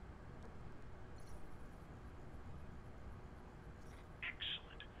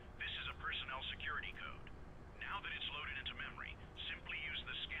 Excellent. This is a personnel security code. Now that it's loaded into memory, simply use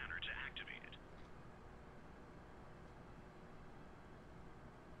the scanner to activate it.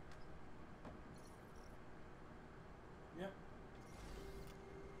 Yep.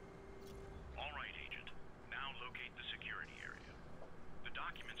 All right, Agent. Now locate the security area. The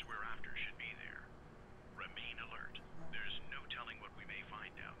documents we're after should be there. Remain alert. There's no telling what we may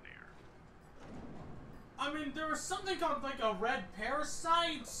find down there. I mean, there was something called, like, a red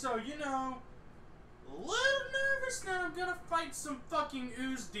parasite, so, you know, a little nervous that I'm gonna fight some fucking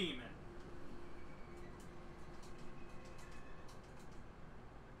ooze demon.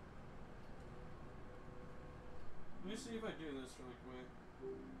 Let me see if I do this really quick.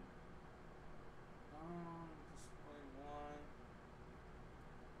 Display one.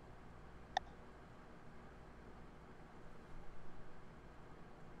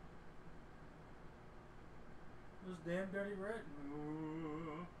 This damn dirty red.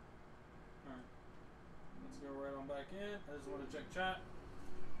 Alright. Let's go right on back in. I just want to check chat.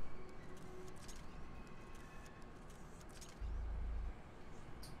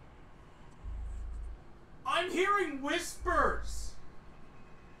 I'm hearing whispers!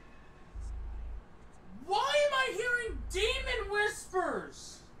 Why am I hearing demon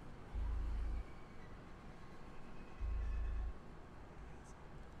whispers?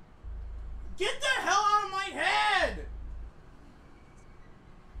 Get the hell out of my head!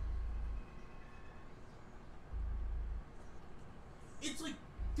 It's like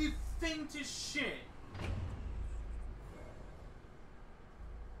the faintest shit.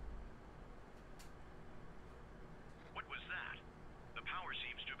 What was that? The power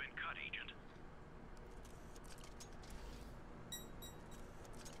seems to have been cut, Agent.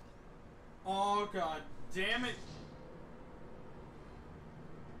 Oh god damn it.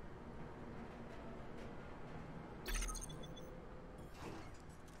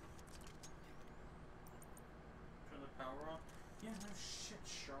 Turn the power on. Yeah, no shit,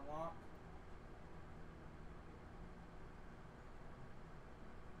 Sherlock.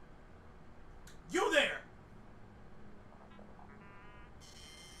 You there!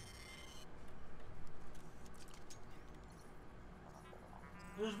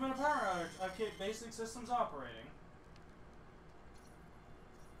 There's been a power outage. I've kept basic systems operating.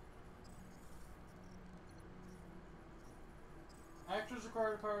 Actors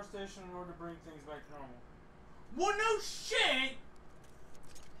require the power station in order to bring things back to normal. Well, no shit!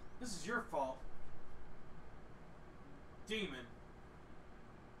 This is your fault. Demon.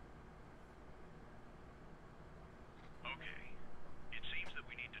 Okay. It seems that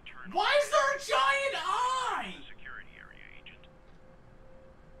we need to turn Why is there a giant eye? the security area, Agent.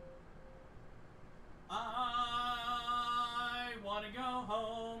 I wanna go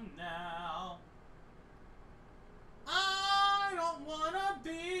home now.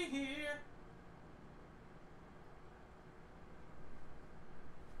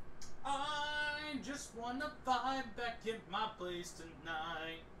 just wanna vibe back in my place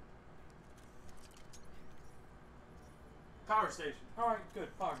tonight. Power station. Alright,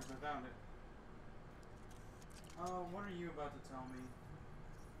 good. Progress. I found it. What are you about to tell me?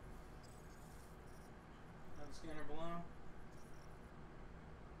 Have a scanner below?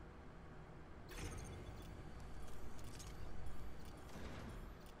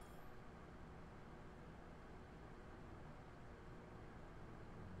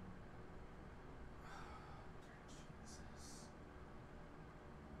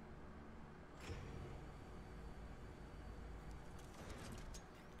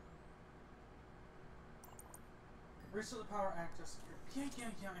 Restore the power access. Yeah,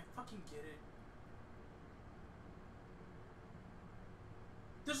 I fucking get it.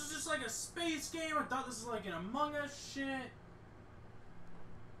 This is just like a space game. I thought this was like an Among Us shit.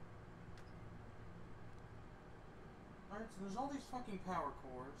 Alright, so there's all these fucking power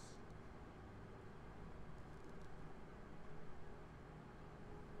cores.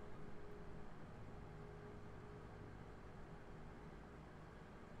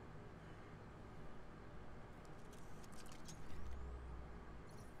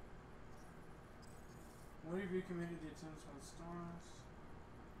 What have you committed the attempts on stars?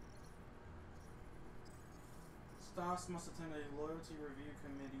 Stas must attend a loyalty review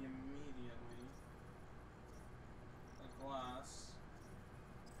committee immediately. A glass.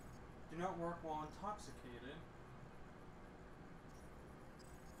 Do not work while intoxicated.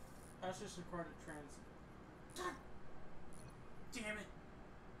 Passage required to transit. God damn it!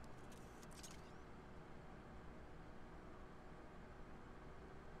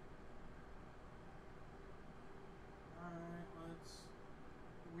 Alright, let's...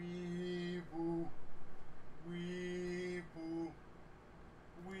 Weeboo. Weeboo.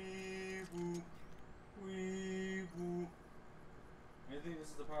 Weeboo. Weeboo. I think this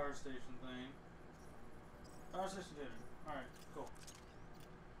is the power station thing. Power station did it. Alright, cool.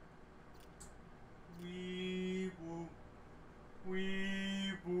 Weeboo.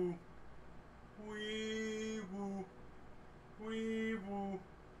 Weeboo. Weeboo. Weeboo.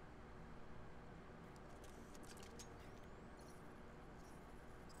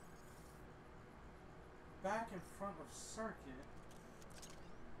 Back in front of circuit.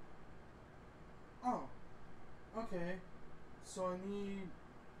 Oh. Okay. So I need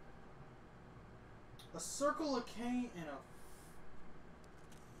a circle, a K, and a...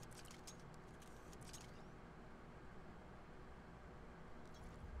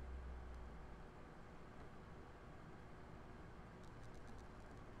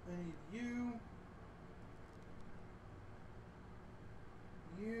 I need you.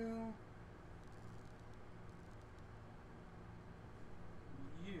 You.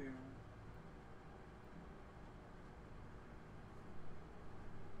 You.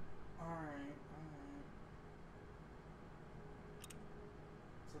 Alright.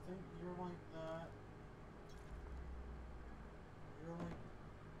 So I think you're like that. You're like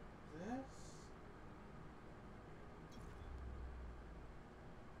this?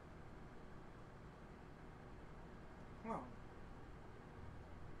 Oh.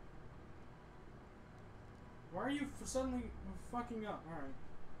 Why are you suddenly fucking up? Alright.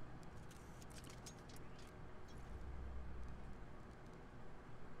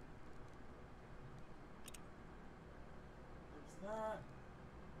 There's that.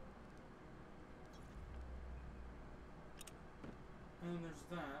 And then there's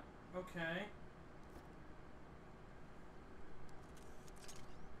that. Okay.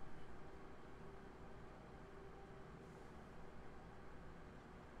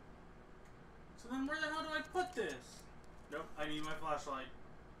 So then where the hell do I put this? Nope, I need my flashlight.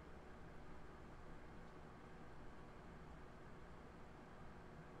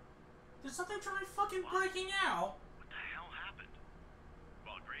 Did something try fucking breaking out? What the hell happened?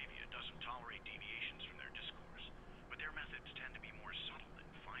 Belgravia doesn't tolerate deviations from their discourse, but their methods tend to be more subtle than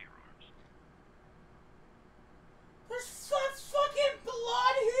firearms. There's fucking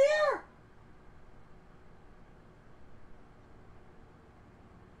blood here!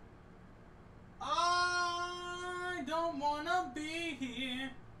 I don't wanna be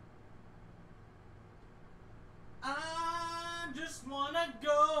here. I just wanna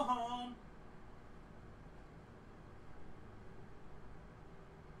go home.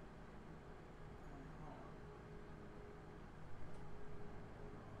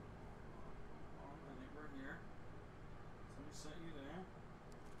 I think we're here. So let me set you there.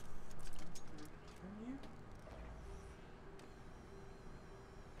 Turn you.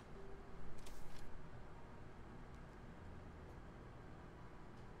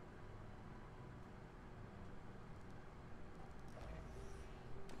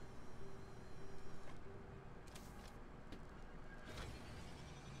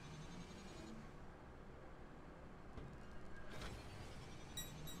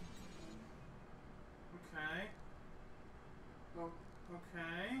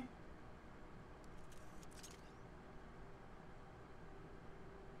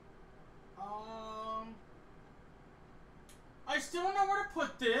 know where to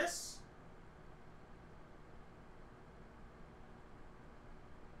put this.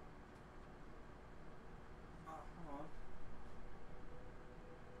 Hold on.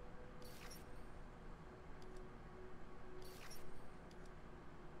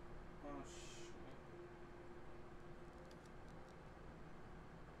 Oh, shit.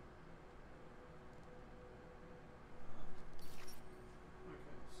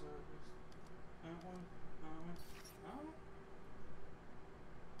 Okay, so that one, that one.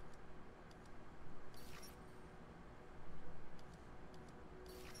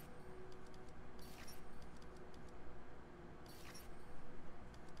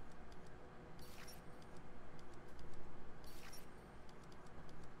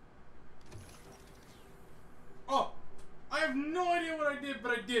 Oh! I have no idea what I did,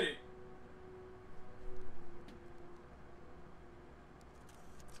 but I did it.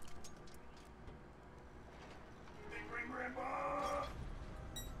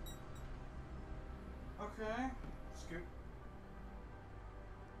 Okay. Scoot.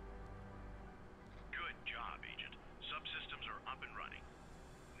 Good job, Agent. Subsystems are up and running.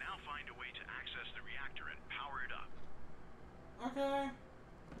 Now find a way to access the reactor and power it up. Okay.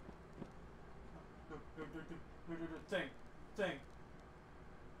 Thing.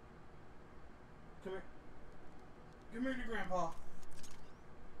 Come here. Come here to Grandpa.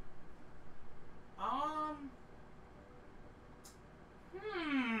 Hmm.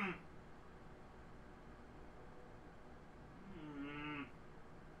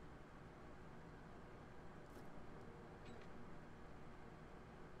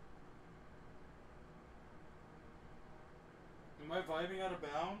 Am I vibing out of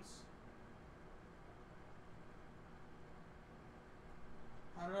bounds?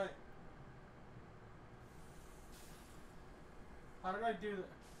 How did I do that?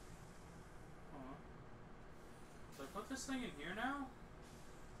 So I put this thing in here now?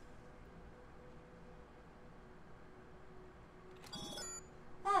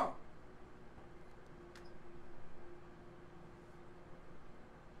 Oh!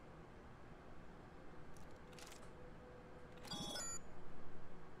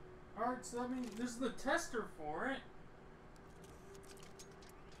 Alright, so that means this is the tester for it.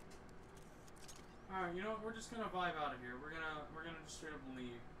 Alright, you know what? We're just gonna vibe out of here. We're gonna just straight up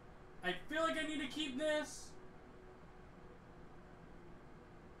leave. I feel like I need to keep this.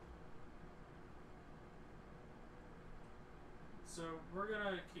 So we're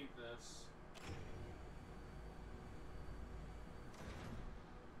gonna keep this.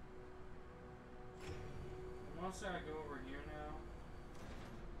 I want to say I go over here now.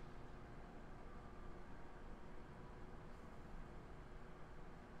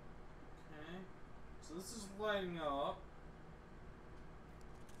 Okay. So this is lighting up.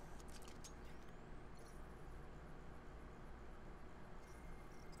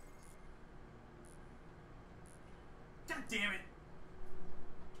 God damn it!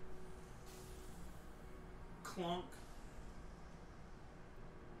 Clunk.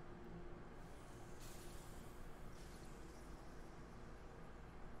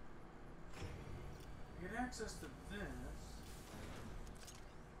 Get access to this.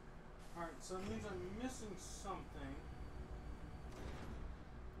 Alright, so it means I'm missing something.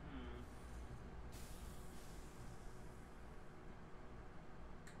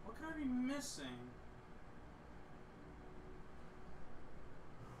 What could I be missing?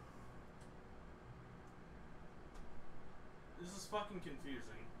 This is fucking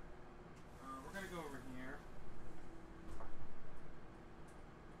confusing. We're gonna go over here.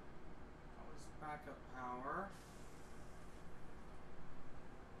 Always backup power.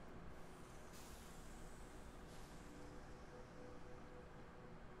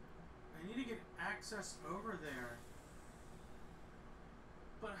 I need to get access over there.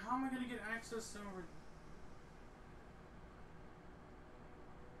 But how am I gonna get access over?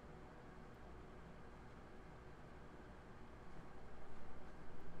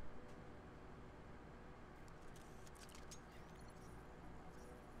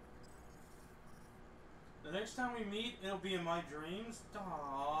 The next time we meet, it'll be in my dreams.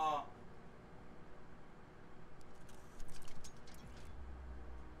 Aww.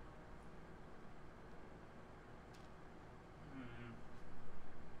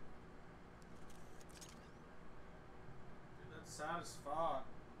 Dude, that's sad as fuck.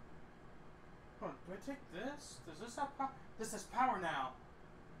 Hold on, do I take this? Does this have power? This has power now.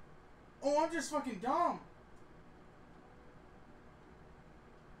 Oh, I'm just fucking dumb.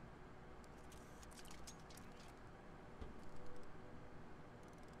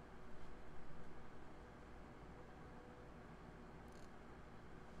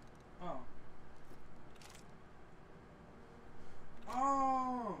 Oh.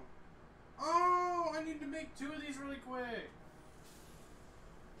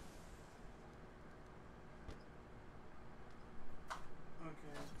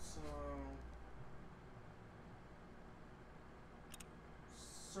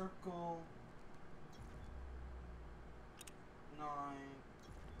 circle 9.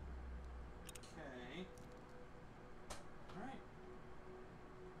 Okay. Alright.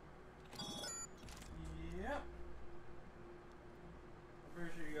 Yep. I'm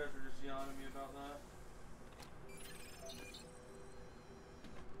pretty sure you guys were just yelling at me about that.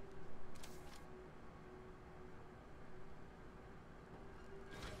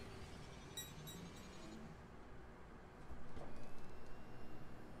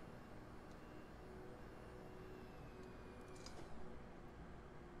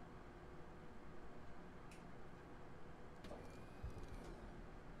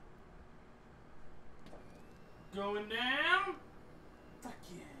 Going down? Fuck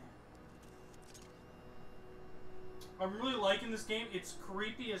yeah. I'm really liking this game. It's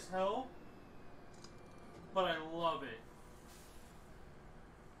creepy as hell, but I love it.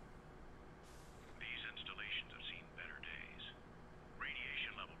 These installations have seen better days.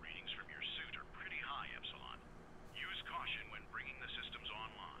 Radiation level readings from your suit are pretty high, Epsilon. Use caution when bringing the systems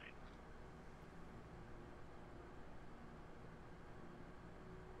online.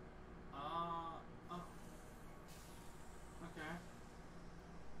 Oh. Okay.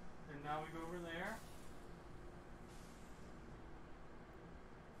 And now we go over there.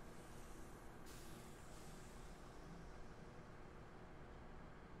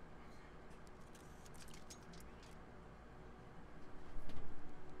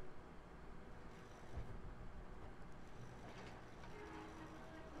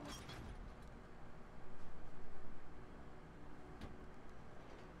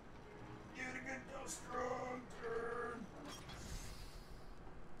 You're gonna go strong, turn.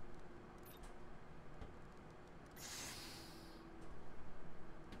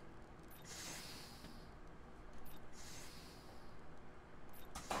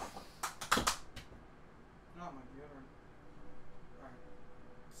 Not my deodorant. Alright.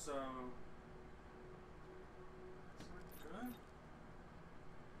 So. Is that good?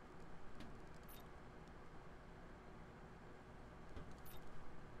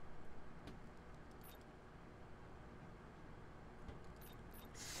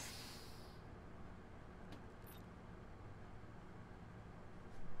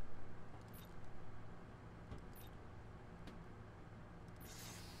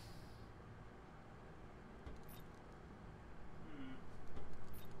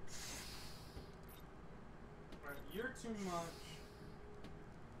 Alright, you're too much.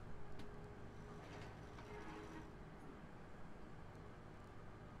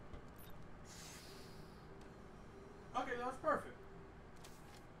 Okay, that's perfect.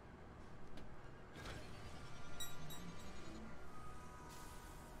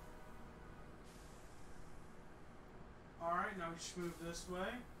 Alright, now we just move this way.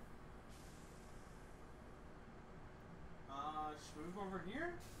 Just move over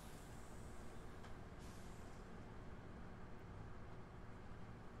here.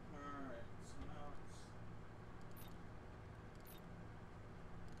 Alright, so now it's...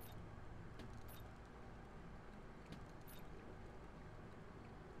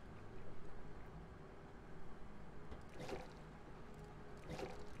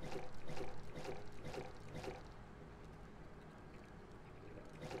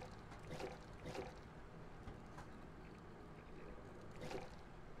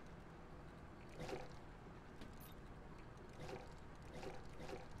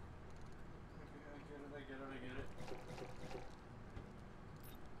 I get it.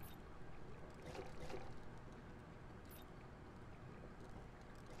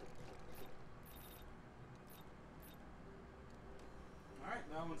 Alright,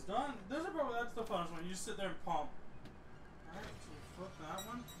 that one's done. That's the funnest one. You just sit there and pump. Alright, so we flip that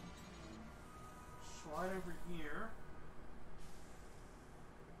one. Slide over here.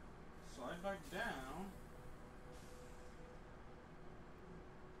 Slide back down.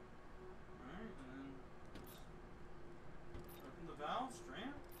 Alright, and then open the valve,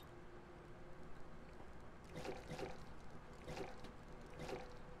 strand.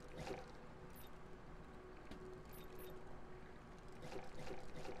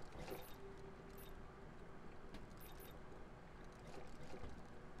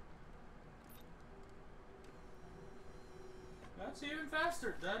 That's even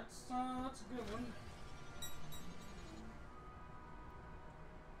faster. That's a good one.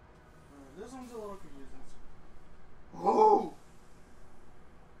 This one's a little confusing. Oh.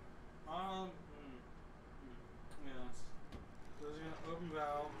 Yes. Those are gonna open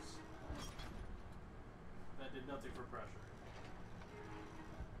valves. That did nothing for pressure.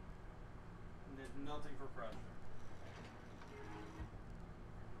 Did nothing for pressure.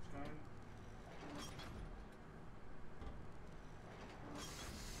 It's going.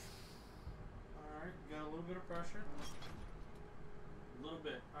 pressure? A little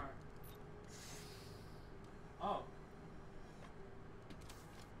bit. Alright. Oh.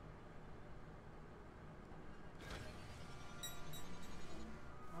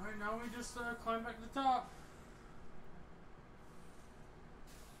 Alright, now we just climb back to the top.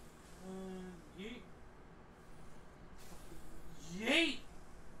 Yeet. Yeet!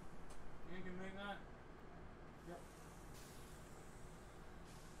 You can make that? Yep.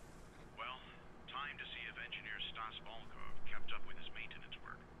 Well, time to see if engineer Stas Volkov kept up with his maintenance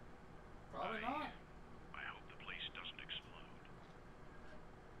work. Probably not. I hope the place doesn't explode.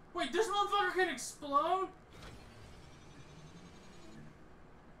 Wait, this motherfucker can explode?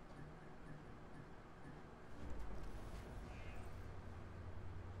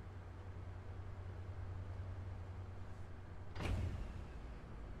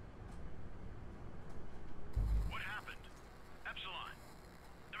 What happened? Epsilon,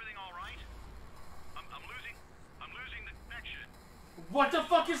 everything all right? I'm losing the connection. What the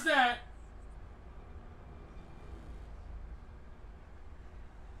fuck is that?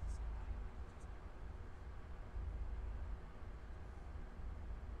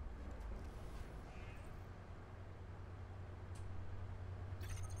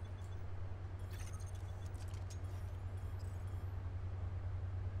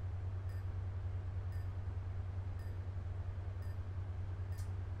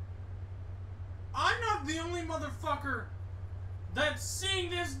 I'm not the only motherfucker that's seeing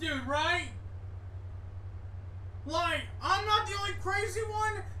this dude, right? Like, I'm not the only crazy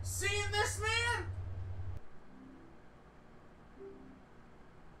one seeing this man?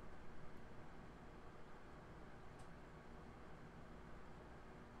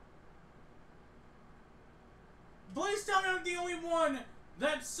 Please tell me I'm the only one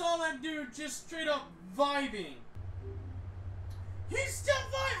that saw that dude just straight up vibing. He's still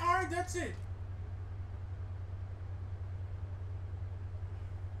vibing. Alright, that's it.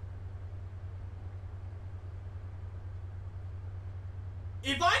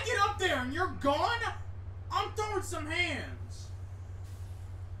 If I get up there and you're gone, I'm throwing some hands.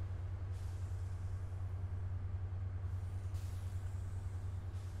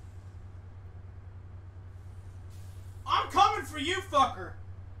 I'm coming for you, fucker.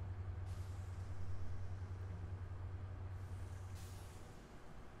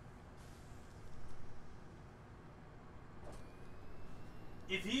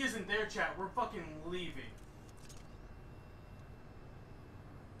 If he isn't there, chat, we're fucking leaving.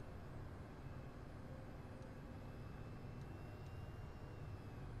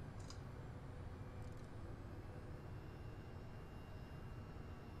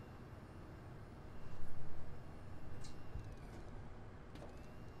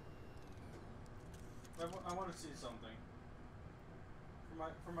 I want to see something.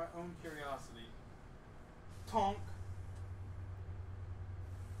 For my own curiosity. Tonk.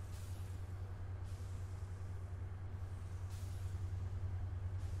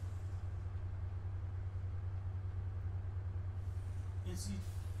 Is he?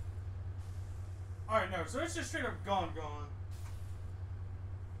 Alright, no, so it's just straight up gone.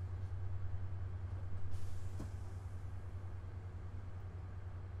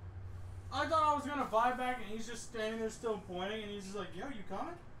 I thought I was gonna vibe back and he's just standing there still pointing and he's just like, yo, you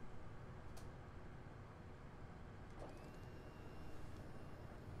coming?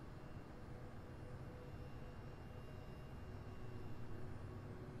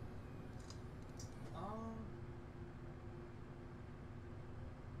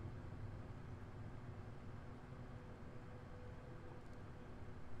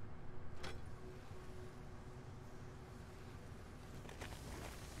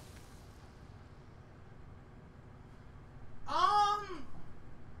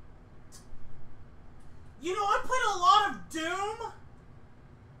 You know, I played a lot of Doom.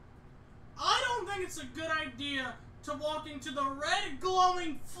 I don't think it's a good idea to walk into the red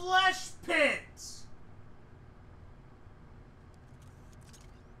glowing flesh pits.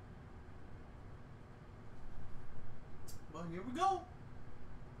 Well, here we go.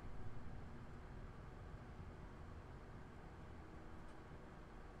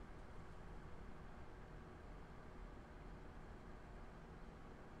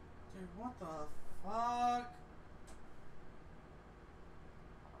 Dude, what the fuck?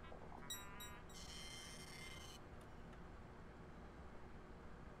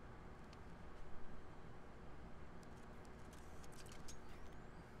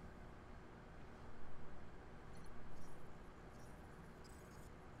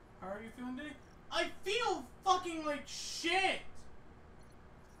 How are you feeling today? I feel fucking like shit!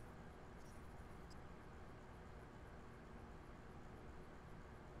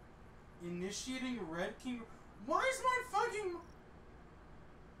 Initiating Red King... Why is my fucking...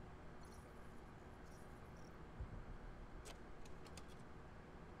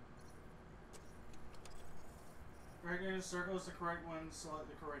 Rectangle circle is the correct one, select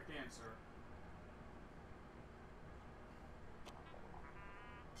the correct answer.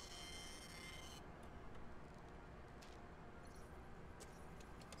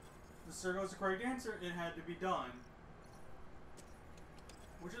 The circle is the correct answer, it had to be done.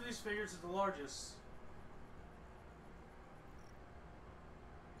 Which of these figures is the largest?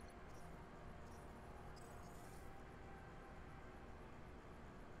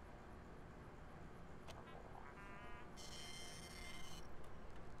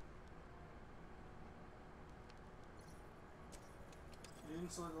 You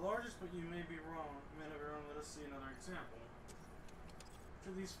didn't select the largest, but you may be wrong. You may not be wrong. Let us see another example.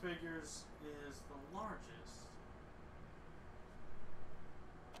 Which of these figures is the largest?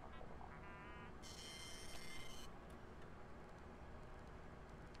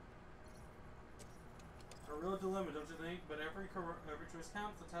 A real dilemma, don't you think? But every choice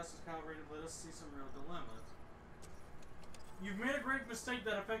counts. The test is calibrated. Let us see some real dilemmas. You've made a great mistake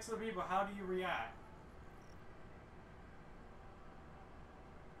that affects other people. How do you react?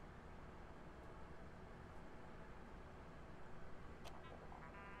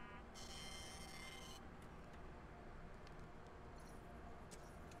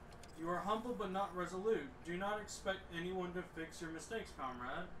 You are humble but not resolute. Do not expect anyone to fix your mistakes,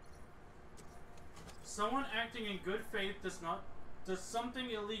 comrade. Someone acting in good faith does something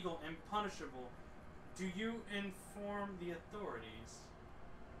illegal and punishable. Do you inform the authorities?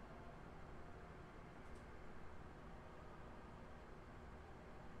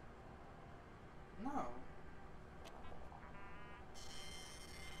 No.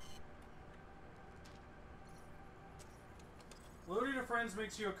 Loyalty to friends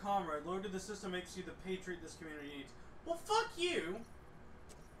makes you a comrade. Loyalty to the system makes you the patriot this community needs. Well, fuck you!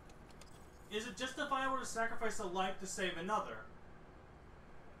 Is it justifiable to sacrifice a life to save another?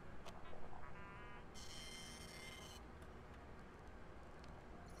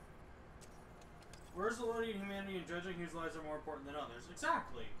 Where's the loyalty and humanity in judging whose lives are more important than others?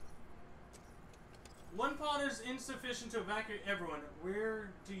 Exactly. One pod is insufficient to evacuate everyone.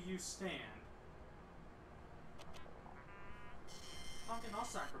 Where do you stand? Fucking, I'll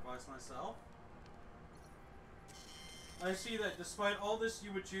sacrifice myself. I see that despite all this,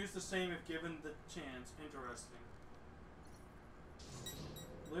 you would choose the same if given the chance. Interesting.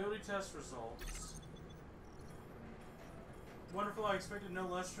 Loyalty test results. Wonderful, I expected no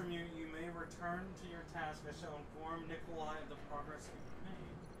less from you. You may return to your task. I shall inform Nikolai of the progress you've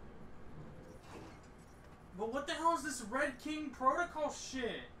made. But what the hell is this Red King protocol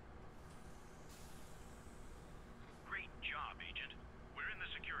shit? Great job, Agent. We're in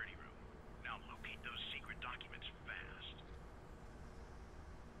the security room. Now locate those secret documents fast.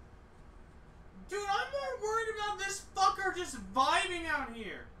 Dude, I'm more worried about this fucker just vibing out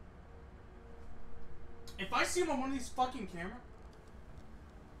here. If I see him on one of these fucking cameras,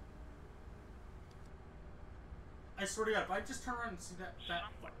 I swear to God, if I just turn around and see that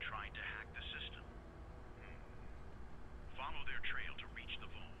Someone tried to hack the system. Follow their trail to reach the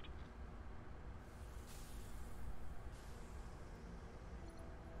vault.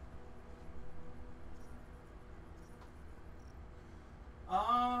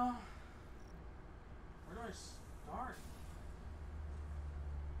 Where do I start?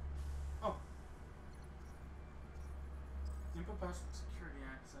 Oh. Input password security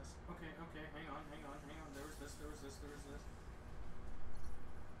access. Okay, hang on. There was this.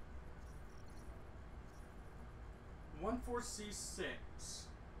 14C6.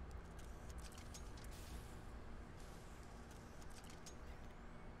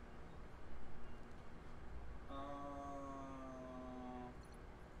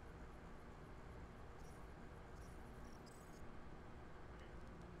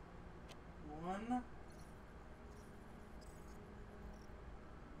 One.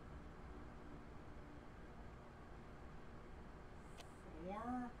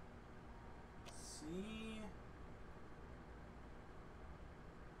 Four. C.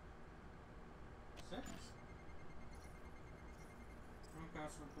 6. Wrong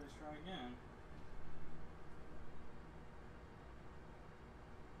password, please try again.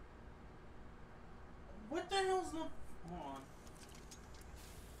 What the hell's the... Hold on.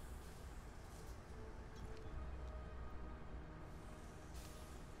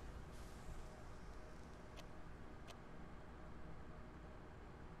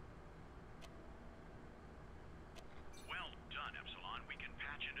 Well done, Epsilon. We can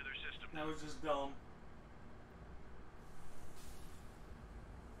patch into their system. That was just dumb.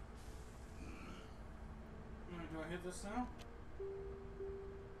 delete this now?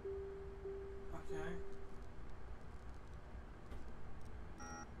 Okay.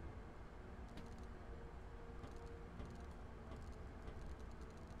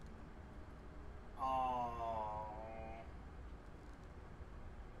 Oh.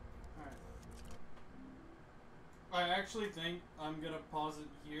 Alright. I actually think I'm gonna pause it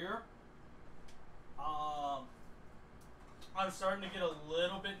here. I'm starting to get a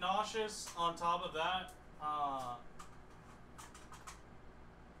little bit nauseous on top of that. I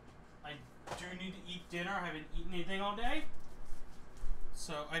do need to eat dinner. I haven't eaten anything all day.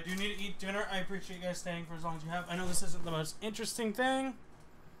 So I do need to eat dinner. I appreciate you guys staying for as long as you have. I know this isn't the most interesting thing.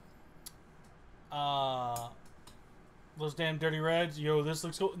 Those damn dirty reds. Yo, this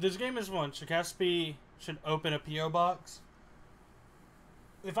looks cool. This game is fun. Shakaspi should open a P.O. box.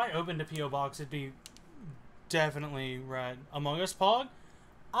 If I opened a P.O. box, it'd be definitely rad. Among Us Pog?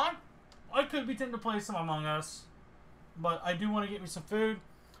 I could be tempted to play some Among Us. But I do want to get me some food.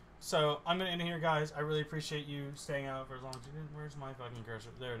 So I'm going to end it here, guys. I really appreciate you staying out for as long as you did. Where's my fucking cursor?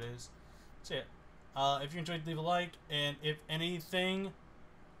 There it is. That's it. If you enjoyed, leave a like. And if anything,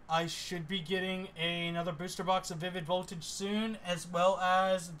 I should be getting another booster box of Vivid Voltage soon. As well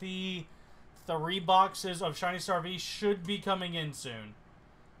as the 3 boxes of Shiny Star V should be coming in soon.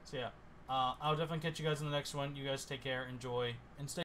 So yeah. I'll definitely catch you guys in the next one. You guys take care, enjoy, and stay